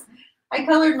 Yes. I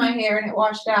colored my hair and it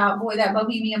washed out. Boy, that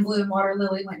bohemian blue and water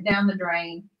lily went down the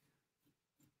drain.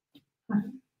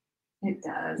 It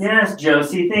does. Yes,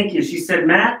 Josie, thank you. She said,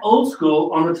 Matt, old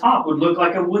school on the top would look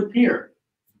like a wood pier.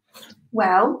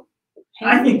 Well,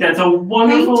 I think that's a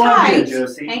wonderful idea,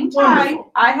 Josie. Hang tight.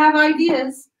 I have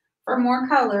ideas for more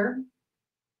color.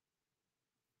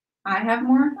 I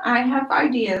have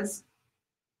ideas.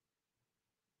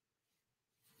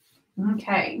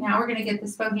 Okay, now we're going to get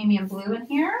this bohemian blue in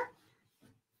here.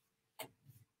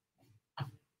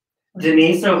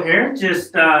 Denise O'Hare,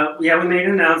 just, we made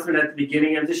an announcement at the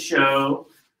beginning of the show.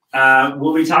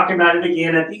 We'll be talking about it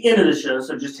again at the end of the show,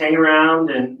 so just hang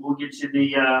around and we'll get you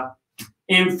the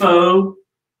info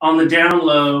on the down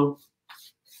low.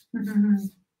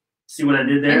 See what I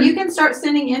did there? And you can start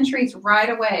sending entries right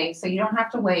away, so you don't have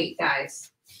to wait,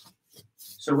 guys.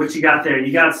 So what you got there?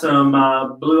 You got some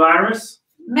blue iris?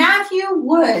 Matthew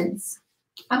Woods.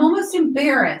 I'm almost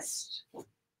embarrassed.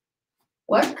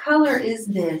 What color is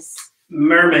this?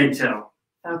 Mermaid tail.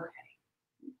 Okay.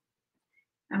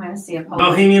 I'm going to see if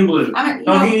Bohemian blue.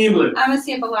 Bohemian blue. I'm going to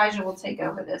see if Elijah will take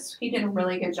over this. He did a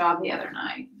really good job the other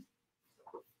night.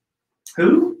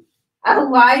 Who?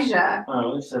 Elijah.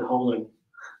 Oh, it said holding.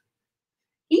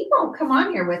 He won't come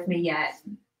on here with me yet.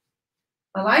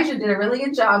 Elijah did a really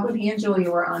good job when he and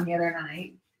Julia were on the other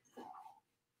night.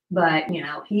 But, you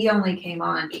know, he only came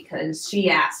on because she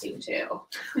asked him to.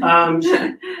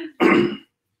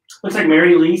 Looks like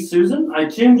Mary Lee Susan. I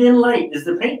tuned in late. Is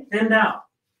the paint thinned out?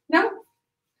 No.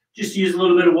 Just use a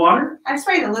little bit of water? I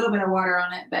sprayed a little bit of water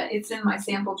on it, but it's in my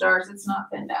sample jars. It's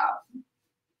not thinned out.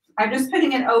 I'm just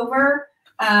putting it over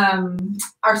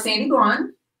our sandy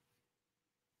blonde.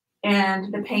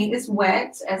 And the paint is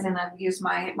wet, as in I've used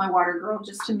my water girl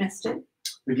just to mist it.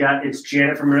 It's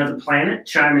Janet from Another Planet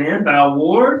chiming in. Val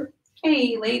Ward.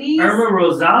 Hey, ladies. Irma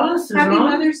Rosales is Happy on.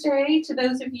 Mother's Day to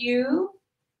those of you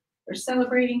who are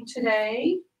celebrating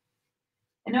today.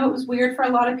 I know it was weird for a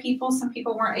lot of people. Some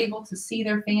people weren't able to see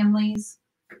their families.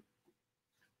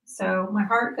 So my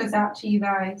heart goes out to you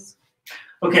guys.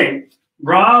 Okay,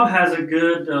 Rob has a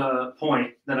good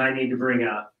point that I need to bring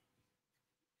up.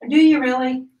 Do you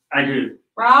really? I do.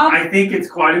 Rob? I think it's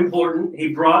quite important. He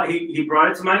brought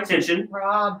it to my attention.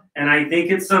 Rob. And I think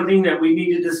it's something that we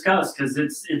need to discuss because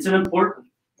it's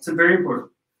very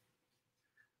important.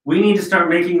 We need to start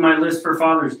making my list for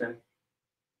Father's Day.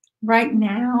 Right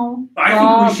now? I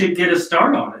think we should get a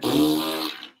start on it.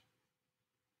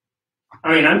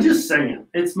 I mean, I'm just saying.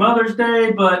 It's Mother's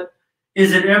Day, but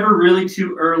is it ever really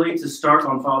too early to start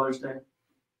on Father's Day?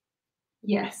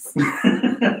 Yes,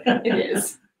 it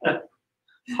is.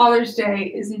 Father's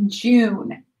Day is in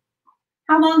June.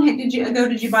 How long did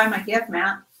you buy my gift,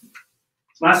 Matt?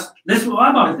 I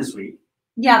bought it this week.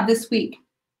 Yeah, this week.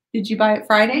 Did you buy it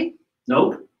Friday?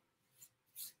 Nope.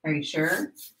 Are you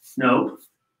sure? Nope.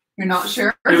 You're not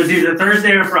sure? It was either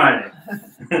Thursday or Friday.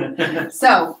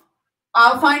 So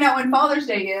I'll find out when Father's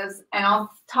Day is, and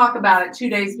I'll talk about it 2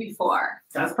 days before.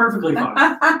 That's perfectly fine.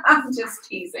 I'm just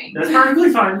teasing. That's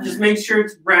perfectly fine. Just make sure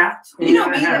it's wrapped. You know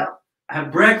me, though.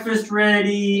 Have breakfast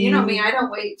ready. You know me. I don't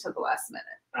wait till the last minute.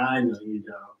 I know you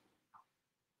don't.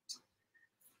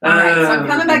 All right, so I'm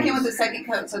coming back in with the second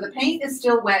coat. So the paint is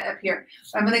still wet up here.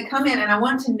 So I'm going to come in, and I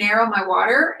want to narrow my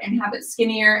water and have it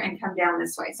skinnier and come down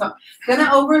this way. So I'm going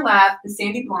to overlap the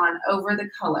sandy blonde over the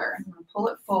color. I'm going to pull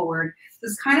it forward.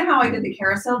 This is kind of how I did the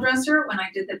carousel dresser when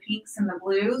I did the pinks and the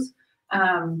blues.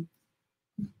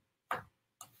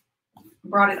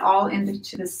 Brought it all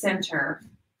into the center.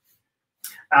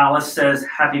 Alice says,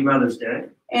 Happy Mother's Day.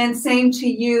 And same to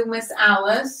you, Miss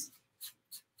Alice.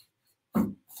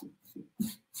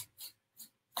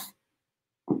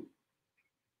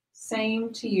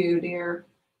 Same to you, dear.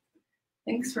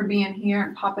 Thanks for being here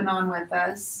and popping on with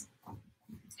us.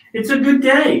 It's a good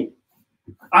day.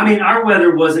 I mean, our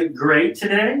weather wasn't great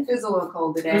today. It was a little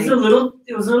cold today. It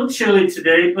was a little chilly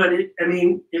today, but it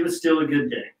was still a good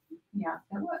day. Yeah,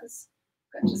 it was.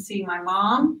 Got to see my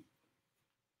mom.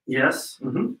 Yes.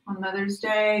 Mm-hmm. On Mother's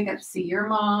Day, got to see your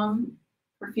mom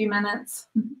for a few minutes.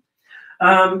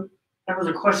 There was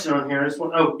a question on here.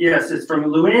 Oh, yes, it's from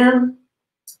Luann.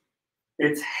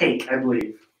 It's Hake, I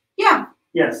believe. Yeah.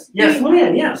 Yes,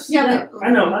 Luann, yes. Yeah. I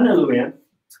know, Luann.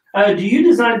 Do you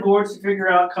design boards to figure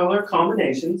out color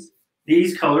combinations?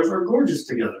 These colors are gorgeous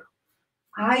together.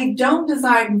 I don't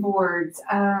design boards.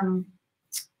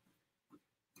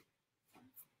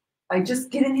 I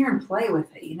just get in here and play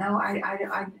with it. You know, I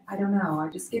don't know. I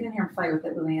just get in here and play with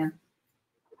it, Luann.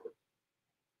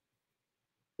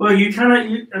 Well, you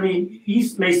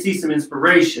may see some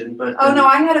inspiration, but... Oh, no,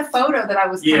 I had a photo that I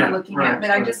was kind of looking right, at, but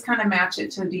I just kind of match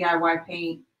it to DIY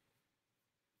paint.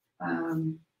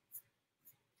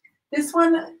 This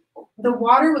one, the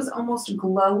water was almost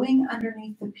glowing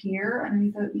underneath the pier,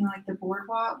 underneath the, like the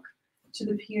boardwalk to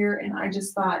the pier, and I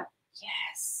just thought,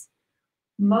 yes.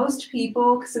 Most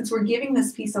people, since we're giving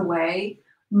this piece away,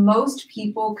 most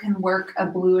people can work a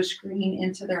bluish green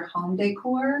into their home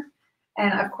decor.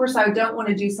 And of course, I don't want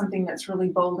to do something that's really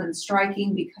bold and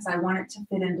striking because I want it to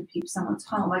fit into someone's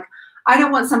home. Like, I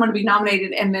don't want someone to be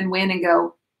nominated and then win and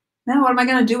go, no, what am I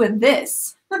going to do with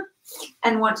this?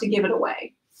 And want to give it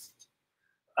away.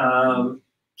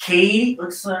 Carrie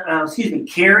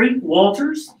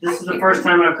Walters. This is the first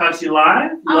time I've caught you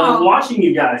live. Love watching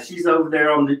you guys. She's over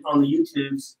there on the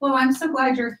YouTubes. Well, I'm so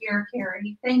glad you're here,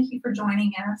 Carrie. Thank you for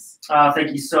joining us.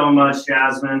 Thank you so much,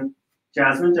 Jasmine.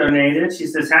 Jasmine donated. She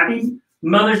says, Happy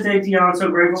Mother's Day, Dionne. So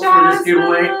grateful for this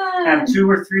giveaway. Have 2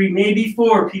 or 3, maybe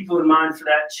 4 people in mind for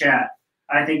that chat.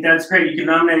 I think that's great. You can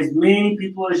nominate as many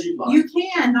people as you want. You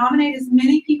can nominate as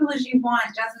many people as you want.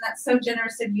 Jasmine, that's so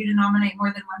generous of you to nominate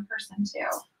more than one person, too.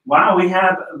 Wow, we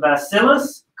have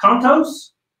Vasilis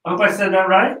Kontos. I hope I said that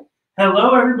right.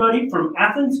 Hello, everybody from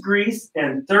Athens, Greece,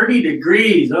 and 30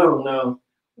 degrees. Oh, no.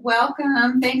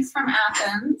 Welcome. Thanks from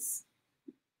Athens.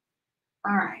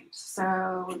 All right,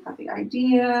 so we've got the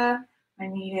idea. I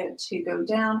need it to go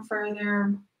down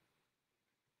further.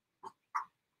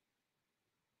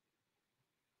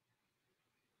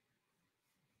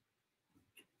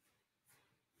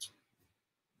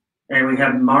 And we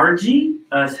have Margie.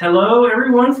 Hello,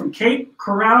 everyone from Cape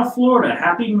Coral, Florida.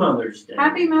 Happy Mother's Day.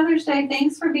 Happy Mother's Day.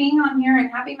 Thanks for being on here, and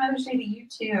happy Mother's Day to you,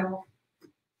 too.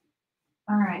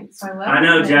 All right, so I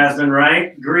know, Jasmine,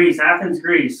 right? Greece, Athens,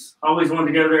 Greece. Always wanted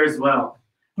to go there as well.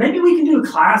 Maybe we can do a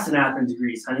class in Athens,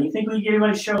 Greece, honey. You think we can get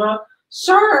anybody to show up?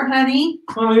 Sure, honey.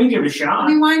 Well, we can give it a shot. I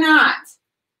mean, why not?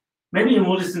 Maybe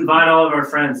we'll just invite all of our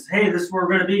friends. Hey, this is where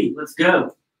we're going to be. Let's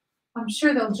go. I'm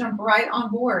sure they'll jump right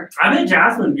on board. I bet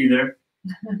Jasmine will be there.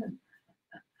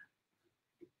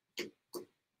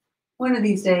 One of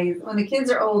these days, when the kids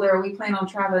are older, we plan on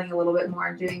traveling a little bit more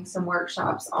and doing some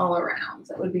workshops all around.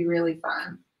 That would be really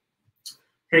fun.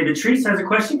 Okay, Patrice has a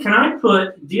question. Can I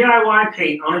put DIY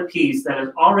paint on a piece that is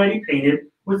already painted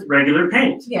with regular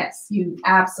paint? Yes, you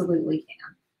absolutely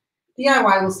can.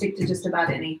 DIY will stick to just about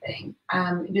anything.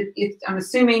 I'm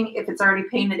assuming if it's already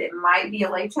painted, it might be a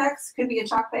latex, could be a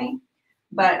chalk paint,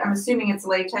 but I'm assuming it's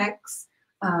latex.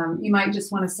 You might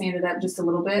just want to sand it up just a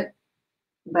little bit,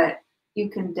 but you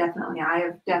can definitely, I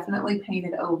have definitely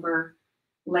painted over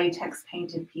latex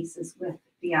painted pieces with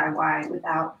DIY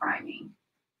without priming.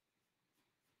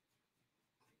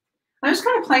 I'm just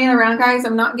kind of playing around, guys.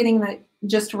 I'm not getting that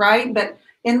just right, but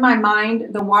in my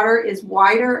mind, the water is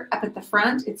wider up at the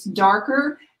front. It's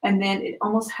darker, and then it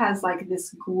almost has like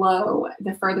this glow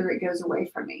the further it goes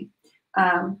away from me.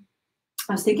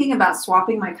 I was thinking about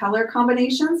swapping my color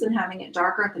combinations and having it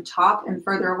darker at the top and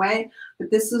further away,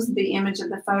 but this is the image of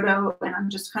the photo, and I'm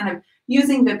just kind of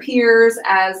using the piers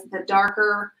as the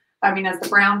darker, as the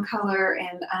brown color,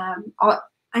 and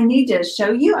I need to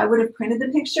show you. I would have printed the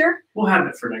picture. We'll have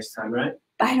it for next time, right?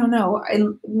 I don't know.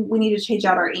 And we need to change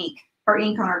out our ink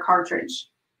on our cartridge.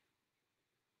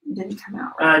 It didn't come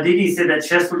out right. Dee Dee said that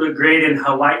chest would look great in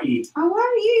Hawaii.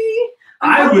 Hawaii.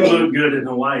 I would look good in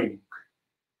Hawaii.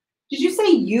 Did you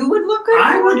say you would look good?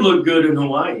 I would look good in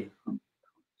Hawaii.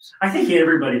 I think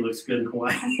everybody looks good in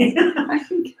Hawaii.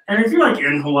 And if you're like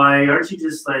in Hawaii, aren't you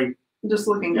just like just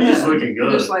looking good? Just looking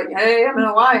good. Just like, hey, I'm in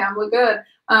Hawaii. I look good.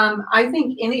 I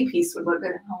think any piece would look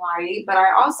good in Hawaii, but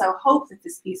I also hope that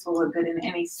this piece will look good in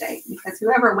any state, because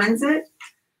whoever wins it,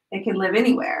 they can live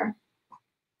anywhere.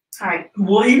 All right.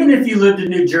 Well, even if you lived in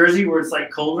New Jersey where it's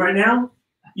like cold right now,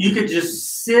 you could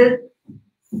just sit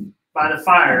by the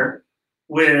fire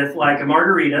with like a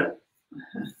margarita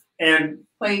and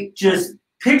just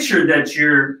picture that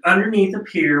you're underneath a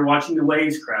pier watching the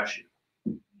waves crashing.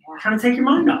 Yeah. Kind of take your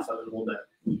mind off of it a little bit.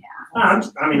 Yeah.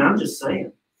 I'm just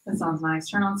saying. That sounds nice.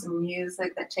 Turn on some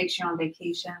music that takes you on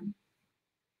vacation.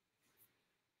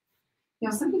 You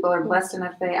know, some people are blessed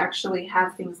enough they actually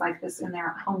have things like this in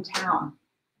their hometown.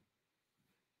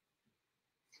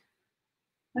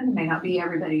 That may not be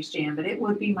everybody's jam, but it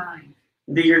would be mine.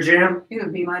 Be your jam? It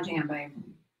would be my jam, babe.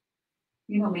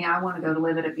 You know me, I want to go to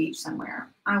live at a beach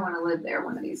somewhere. I want to live there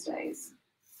one of these days.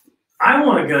 I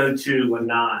want to go to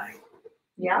Lanai.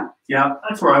 Yeah? Yeah,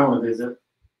 that's where I want to visit.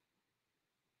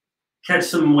 Catch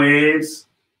some waves.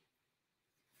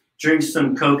 Drink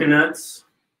some coconuts.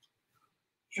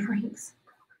 Drinks.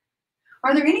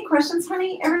 Are there any questions,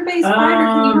 honey? Everybody's quiet, or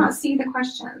can you not see the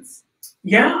questions?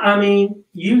 Yeah,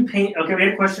 you paint. Okay, we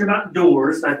had a question about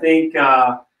doors. I think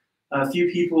a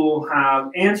few people have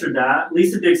answered that.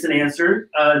 Lisa Dixon answered.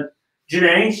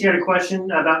 Janae, she had a question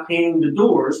about painting the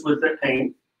doors with that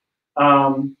paint.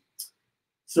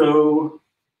 So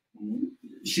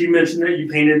she mentioned that you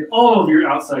painted all of your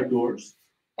outside doors.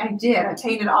 I did. I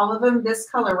painted all of them this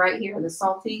color right here, the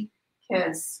Salty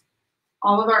Kiss.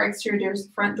 All of our exterior doors,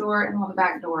 the front door, and all the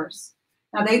back doors.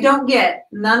 Now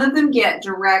none of them get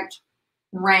direct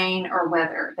rain or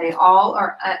weather. They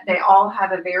all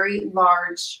have a very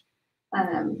large,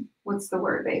 what's the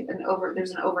word, babe?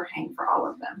 There's an overhang for all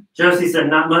of them. Josie said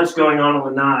not much going on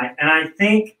the night, and I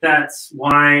think that's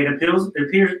why it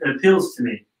appeals to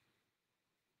me.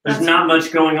 There's not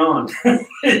much going on.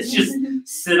 It's just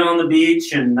sit on the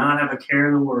beach and not have a care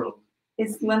in the world.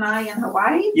 Is Lanai in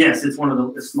Hawaii? Yes, it's one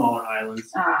of the smaller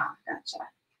islands. Ah, gotcha.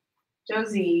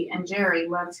 Josie and Jerry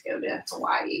love to go to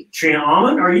Hawaii. Trina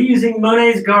Almond, are you using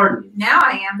Monet's Garden? Now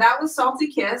I am. That was Salty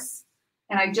Kiss,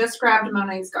 and I just grabbed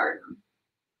Monet's Garden.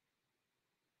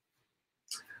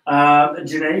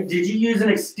 Janae, did you use an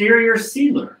exterior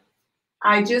sealer?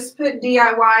 I just put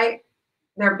DIY,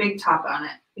 their big top on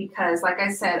it, because like I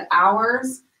said,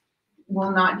 ours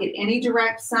will not get any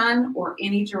direct sun or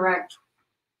any direct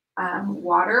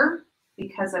water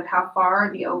because of how far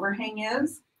the overhang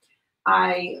is.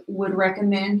 I would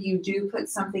recommend you do put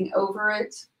something over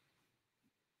it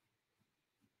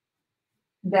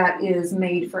that is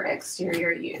made for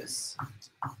exterior use.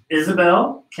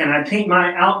 Isabel, can I paint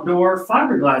my outdoor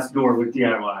fiberglass door with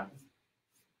DIY?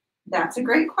 That's a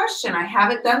great question. I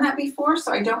haven't done that before,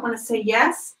 so I don't want to say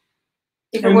yes.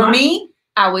 If it were me,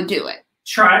 I would do it.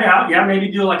 Try it out. Yeah, maybe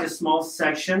do like a small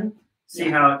section, see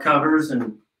how it covers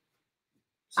and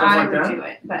stuff like that. I would do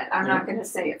it, but I'm not going to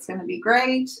say it's going to be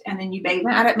great, and then you be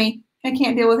mad at me. I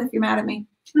can't deal with it if you're mad at me.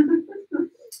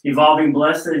 Evolving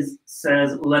Blessed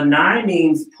says lanai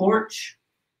means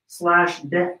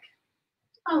porch/deck.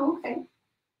 Oh, okay.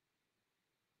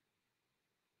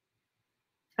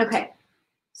 Okay,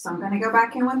 so I'm going to go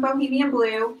back in with Bohemian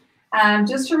Blue.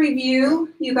 Just to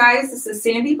review, you guys, this is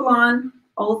Sandy Blonde,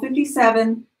 Old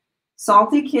 57,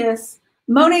 Salty Kiss,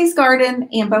 Monet's Garden,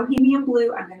 and Bohemian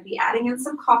Blue. I'm going to be adding in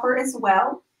some copper as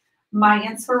well. My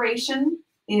inspiration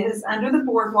is Under the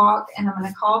Boardwalk, and I'm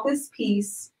going to call this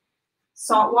piece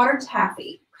Saltwater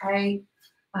Taffy, okay?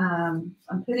 I'm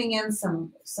putting in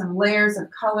some layers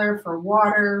of color for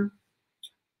water,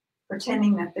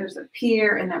 pretending that there's a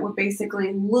pier and that we're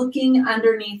basically looking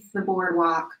underneath the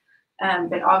boardwalk.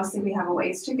 But obviously we have a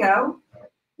ways to go.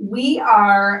 We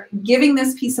are giving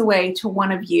this piece away to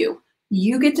one of you.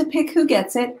 You get to pick who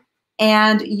gets it,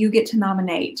 and you get to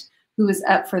nominate who is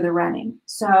up for the running.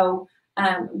 So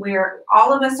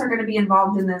all of us are going to be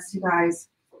involved in this, you guys.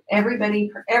 Every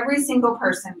single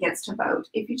person gets to vote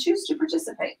if you choose to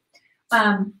participate.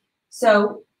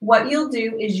 So what you'll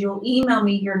do is you'll email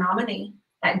me your nominee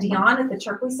at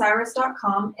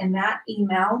Dionne@theturquoiseiris.com, and that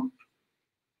email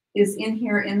is in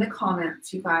here in the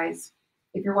comments, you guys.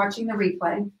 If you're watching the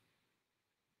replay,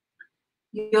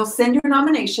 you'll send your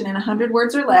nomination in 100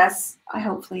 words or less.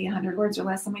 Hopefully 100 words or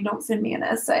less. I mean, don't send me an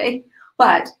essay,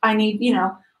 but I need,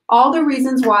 all the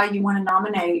reasons why you want to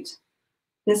nominate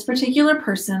this particular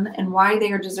person and why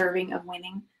they are deserving of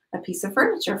winning a piece of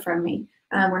furniture from me.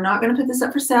 We're not going to put this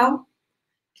up for sale.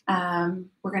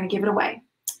 We're going to give it away.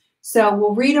 So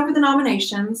we'll read over the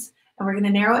nominations, and we're going to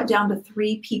narrow it down to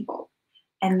 3 people.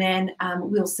 And then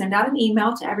we'll send out an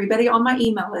email to everybody on my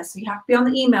email list. So you have to be on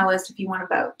the email list if you want to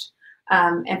vote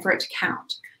and for it to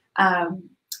count.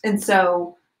 And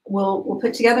so we'll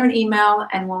put together an email,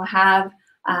 and we'll have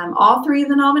all 3 of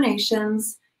the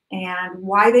nominations and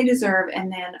why they deserve.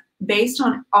 And then based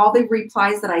on all the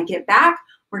replies that I get back,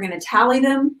 we're going to tally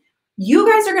them. You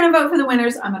guys are going to vote for the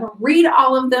winners. I'm going to read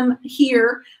all of them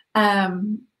here.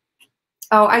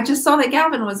 Oh, I just saw that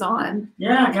Gavin was on.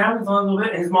 Yeah, Gavin's on a little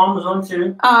bit. His mom was on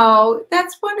too. Oh,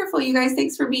 that's wonderful, you guys.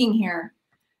 Thanks for being here.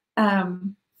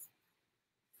 The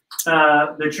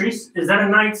tree, is that a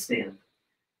nightstand?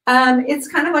 It's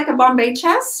kind of like a Bombay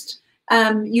chest.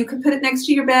 You could put it next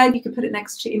to your bed. You could put it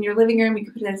next to in your living room. You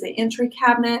could put it as an entry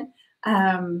cabinet.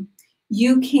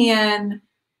 You can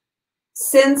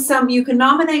you can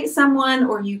nominate someone,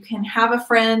 or you can have a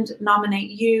friend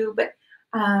nominate you. But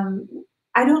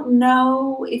I don't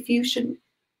know if you should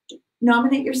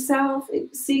nominate yourself.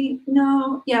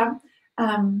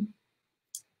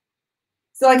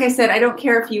 So like I said, I don't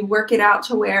care if you work it out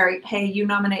to where, hey, you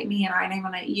nominate me and I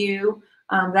nominate you,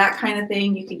 that kind of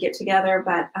thing. You could get together,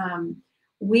 but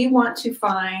we want to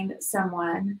find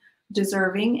someone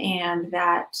deserving and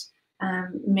that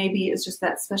maybe is just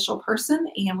that special person.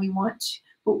 And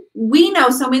we know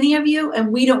so many of you,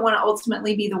 and we don't want to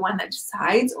ultimately be the one that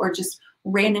decides or just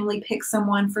randomly pick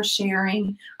someone for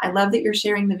sharing. I love that you're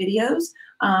sharing the videos,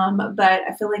 but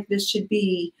I feel like this should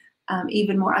be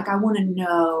even more like I want to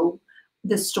know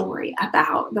the story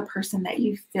about the person that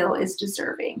you feel is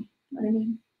deserving. You know what I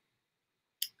mean?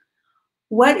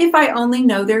 What if I only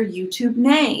know their YouTube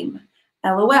name?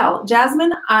 LOL.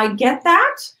 Jasmine, I get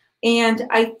that, and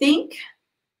I think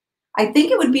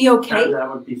it would be okay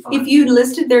that would be fine if you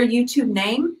listed their YouTube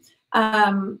name.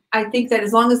 I think that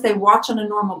as long as they watch on a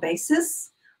normal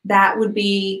basis, that would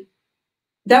be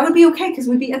okay, because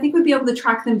I think we'd be able to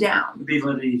track them down. It'd be a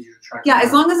little easier to track. Yeah, them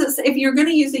as long as if you're going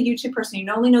to use a YouTube person, you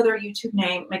only know their YouTube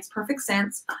name, makes perfect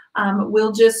sense.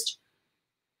 We'll just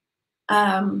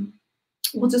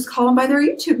call them by their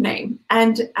YouTube name,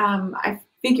 and I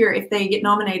figure if they get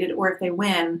nominated or if they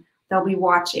win, they'll be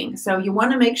watching. So you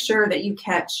want to make sure that you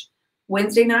catch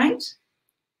Wednesday night,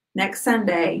 next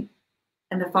Sunday,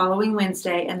 and the following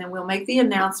Wednesday, and then we'll make the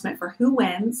announcement for who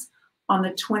wins on the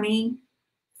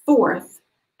 24th,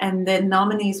 and then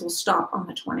nominees will stop on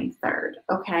the 23rd,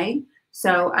 okay?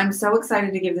 So I'm so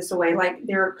excited to give this away. Like,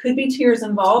 there could be tiers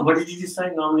involved. What did you just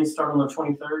say? Nominees start on the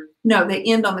 23rd? No, they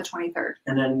end on the 23rd.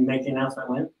 And then you make the announcement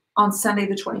when? On Sunday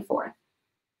the 24th.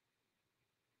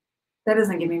 That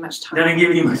doesn't give me much time. Doesn't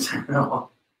give you much time at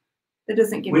all. It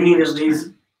doesn't give me much time. We need at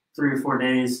least 3 or 4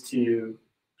 days to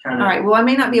kind of... All right, well, I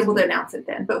may not be able to announce it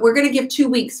then, but we're going to give 2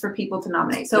 weeks for people to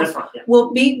nominate. So that's fine, yeah.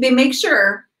 We'll make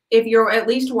sure if you're at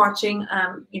least watching,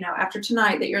 after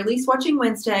tonight, that you're at least watching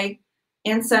Wednesday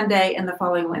and Sunday and the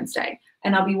following Wednesday.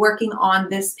 And I'll be working on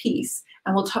this piece,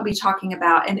 and we'll be talking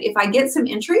about, and if I get some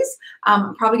entries,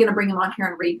 I'm probably going to bring them on here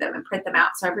and read them and print them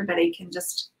out so everybody can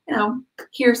just,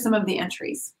 hear some of the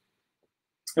entries.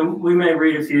 And we may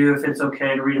read a few if it's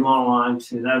okay to read them online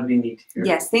too. That would be neat to hear.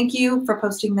 Yes, thank you for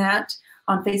posting that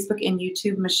on Facebook and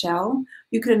YouTube, Michelle.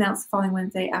 You could announce the following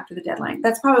Wednesday after the deadline.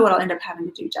 That's probably what I'll end up having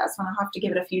to do, Jasmine. I'll have to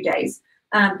give it a few days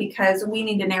because we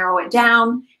need to narrow it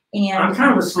down. And I'm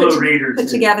kind of a slow reader. Put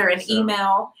together an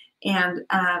email, and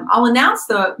I'll announce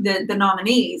the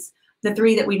nominees, the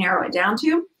 3 that we narrow it down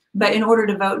to. But in order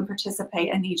to vote and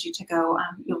participate, I need you to go.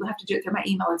 You'll have to do it through my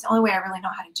email. It's the only way I really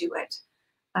know how to do it.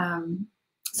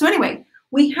 So anyway,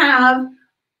 we have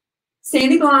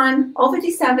Sandy Blonde, All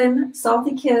 57,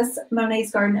 Salty Kiss,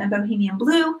 Monet's Garden, and Bohemian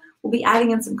Blue. We'll be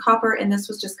adding in some copper, and this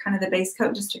was just kind of the base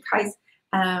coat, just to guys.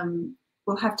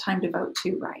 We'll have time to vote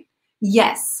too, right?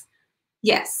 Yes.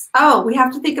 Yes. Oh, we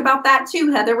have to think about that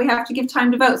too, Heather. We have to give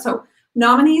time to vote. So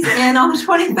nominees in on the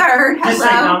 23rd. Just say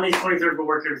nominees 23rd. We'll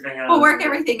work everything else. We'll work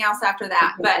everything else after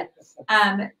that. But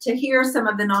to hear some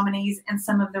of the nominees and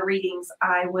some of the readings,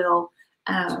 I will.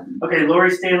 Okay,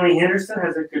 Lori Stanley Henderson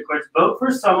has a good question. Vote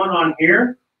for someone on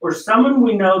here or someone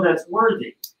we know that's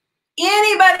worthy.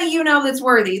 Anybody you know that's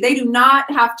worthy. They do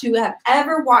not have to have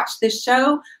ever watched this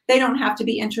show. They don't have to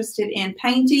be interested in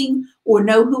painting or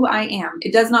know who I am.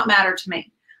 It does not matter to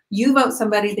me. You vote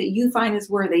somebody that you find is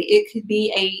worthy. It could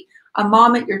be a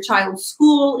mom at your child's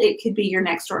school. It could be your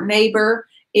next door neighbor.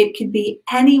 It could be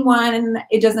anyone.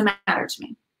 It doesn't matter to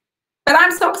me. But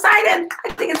I'm so excited.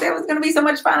 I think it was going to be so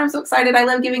much fun. I'm so excited. I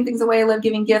love giving things away. I love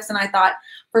giving gifts. And I thought,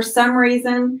 for some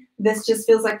reason, this just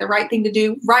feels like the right thing to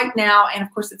do right now. And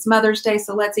of course, it's Mother's Day,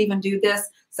 so let's even do this.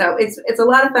 So it's a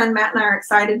lot of fun. Matt and I are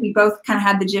excited. We both kind of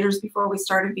had the jitters before we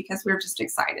started because we were just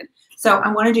excited. So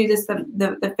I want to do this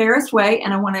the fairest way,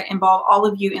 and I want to involve all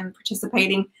of you in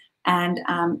participating and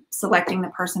selecting the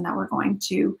person that we're going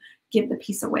to give the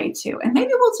piece away to. And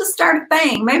maybe we'll just start a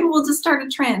thing. Maybe we'll just start a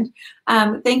trend.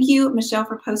 Thank you, Michelle,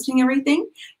 for posting everything.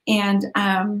 And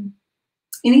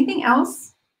anything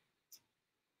else?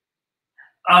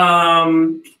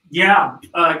 Yeah,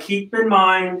 keep in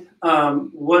mind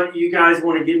what you guys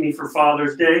want to get me for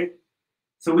Father's Day.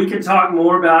 So we can talk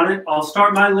more about it. I'll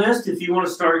start my list if you want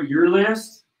to start your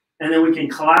list, and then we can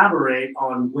collaborate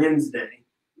on Wednesday.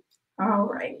 All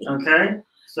right. Okay.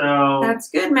 So that's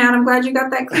good, Matt. I'm glad you got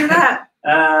that cleared up.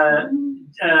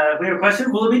 We have a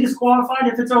question. Will it be disqualified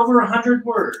if it's over 100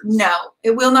 words? No,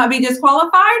 it will not be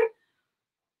disqualified.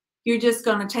 You're just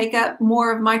going to take up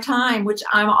more of my time, which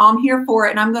I'm here for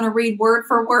it, and I'm going to read word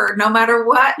for word, no matter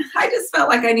what. I just felt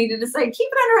like I needed to say, keep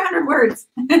it under 100 words.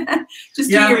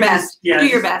 Just do your best. Do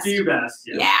your best. Do your best.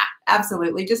 Yeah,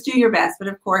 absolutely. Just do your best. But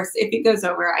of course, if it goes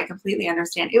over, I completely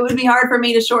understand. It would be hard for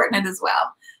me to shorten it as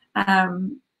well.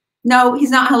 No, he's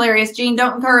not hilarious. Gene,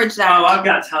 don't encourage that. Oh, I've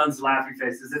got tons of laughing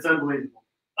faces. It's unbelievable.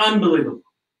 Unbelievable.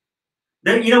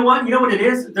 You know what? You know what it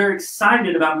is? They're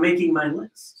excited about making my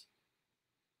list.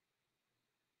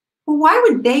 Well, why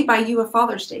would they buy you a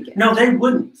Father's Day gift? No, they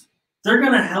wouldn't. They're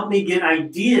going to help me get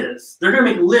ideas. They're going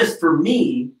to make a list for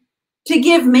me. To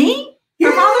give me?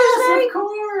 For Father's Day? Of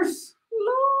course.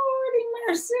 Lordy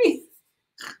mercy.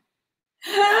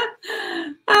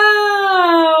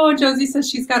 Oh, Josie says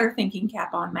she's got her thinking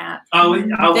cap on, Matt.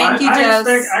 Thank you,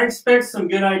 Josie. I expect some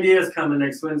good ideas coming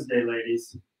next Wednesday,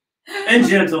 ladies and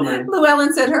gentlemen.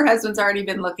 Llewellyn said her husband's already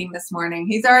been looking this morning.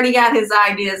 He's already got his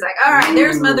ideas. Like, all right,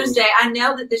 there's Mother's Day. I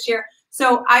nailed it this year.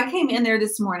 So I came in there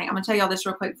this morning. I'm going to tell you all this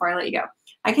real quick before I let you go.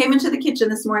 I came into the kitchen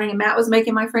this morning, and Matt was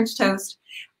making my French toast,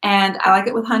 and I like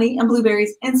it with honey and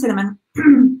blueberries and cinnamon.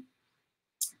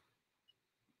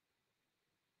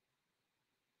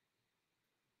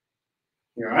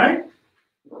 You all right?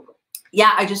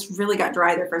 Yeah, I just really got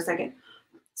dry there for a second.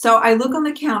 So I look on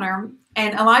the counter,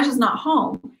 and Elijah's not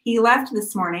home. He left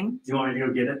this morning. Do you want me to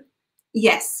go get it?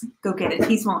 Yes, go get it.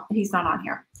 He's not on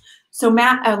here. So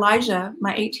Elijah,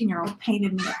 my 18-year-old,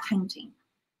 painted me a painting.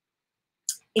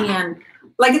 And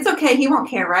like, it's okay. He won't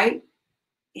care, right?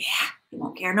 Yeah, he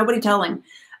won't care. Nobody tell him.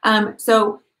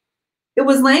 So it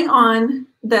was laying on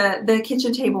the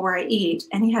kitchen table where I eat,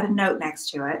 and he had a note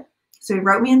next to it. So he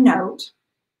wrote me a note.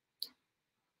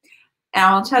 And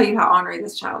I'll tell you how ornery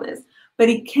this child is. But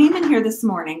he came in here this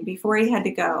morning before he had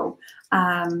to go.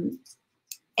 And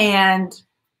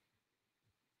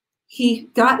he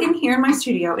got in here in my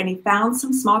studio, and he found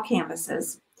some small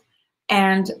canvases.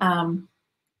 And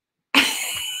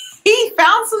he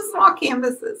found some small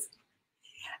canvases.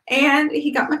 And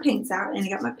he got my paints out, and he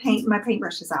got my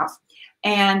paintbrushes out.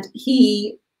 And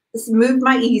he moved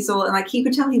my easel, and like he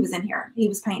could tell he was in here. He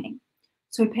was painting.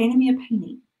 So he painted me a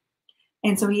painting.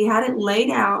 And so he had it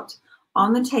laid out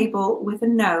on the table with a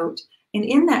note. And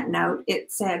in that note,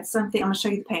 it said something. I'm going to show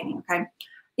you the painting, okay?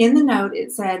 In the note,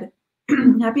 it said,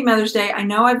 Happy Mother's Day. I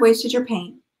know I've wasted your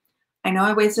paint. I know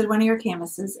I wasted one of your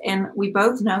canvases. And we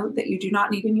both know that you do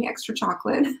not need any extra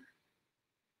chocolate.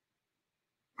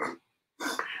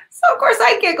 So, of course,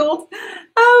 I giggled.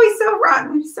 Oh, he's so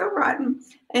rotten. He's so rotten.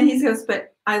 And he goes,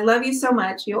 but I love you so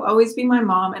much. You'll always be my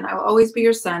mom, and I will always be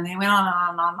your son. And he went on and on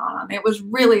and on and on. It was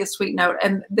really a sweet note,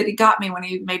 and that he got me when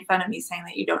he made fun of me saying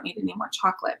that you don't need any more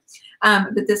chocolate.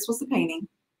 But this was the painting.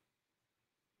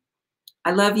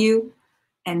 I love you.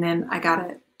 And then I got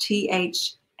a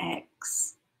THX,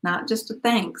 not just a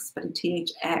thanks, but a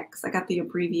THX. I got the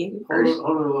abbreviated version.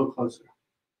 Hold it a little closer.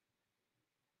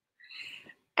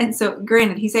 And so,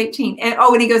 granted, he's 18. And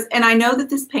oh, and he goes, and I know that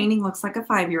this painting looks like a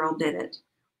 5-year-old did it,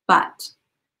 but.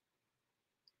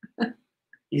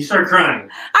 You start crying.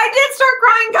 I did start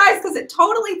crying, guys, because it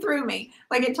totally threw me.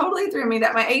 Like, it totally threw me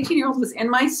that my 18-year-old was in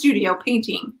my studio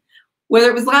painting. Whether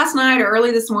it was last night or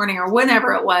early this morning or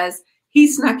whenever it was, he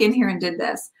snuck in here and did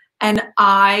this. And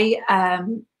I,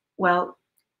 well,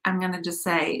 I'm going to just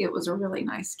say it was a really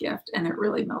nice gift, and it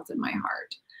really melted my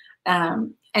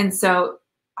heart. And so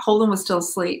Holden was still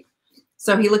asleep.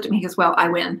 So he looked at me, he goes, well, I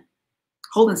win.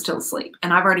 Holden's still asleep.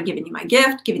 And I've already given you my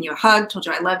gift, given you a hug, told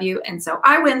you I love you. And so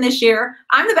I win this year.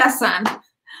 I'm the best son.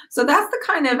 So that's the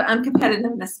kind of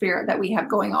competitiveness spirit that we have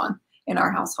going on in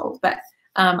our household. But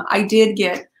I did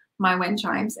get my wind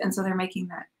chimes. And so they're making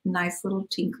that nice little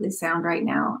tinkly sound right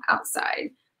now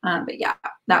outside. But yeah,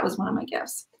 that was one of my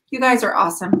gifts. You guys are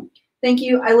awesome. Thank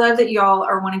you. I love that y'all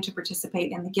are wanting to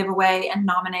participate in the giveaway and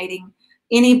nominating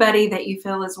anybody that you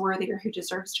feel is worthy or who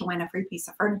deserves to win a free piece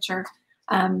of furniture.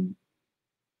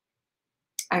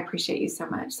 I appreciate you so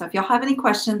much. So if y'all have any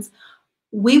questions,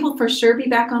 we will for sure be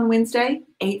back on Wednesday,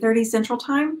 8:30 Central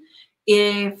Time.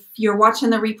 If you're watching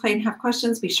the replay and have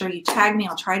questions, be sure you tag me.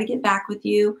 I'll try to get back with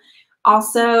you.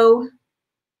 Also,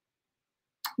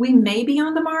 we may be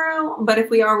on tomorrow, but if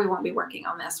we are, we won't be working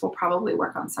on this. We'll probably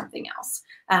work on something else.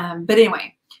 But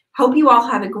anyway, hope you all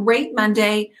have a great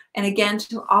Monday. And again,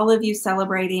 to all of you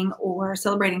celebrating or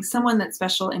celebrating someone that's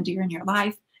special and dear in your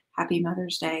life, happy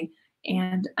Mother's Day.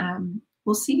 And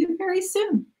we'll see you very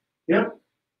soon. Yep.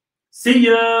 See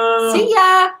ya. See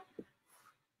ya.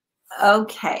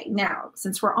 Okay, now,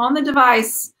 since we're on the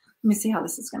device, let me see how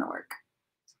this is going to work.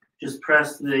 Just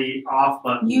press the off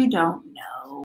button. You don't know.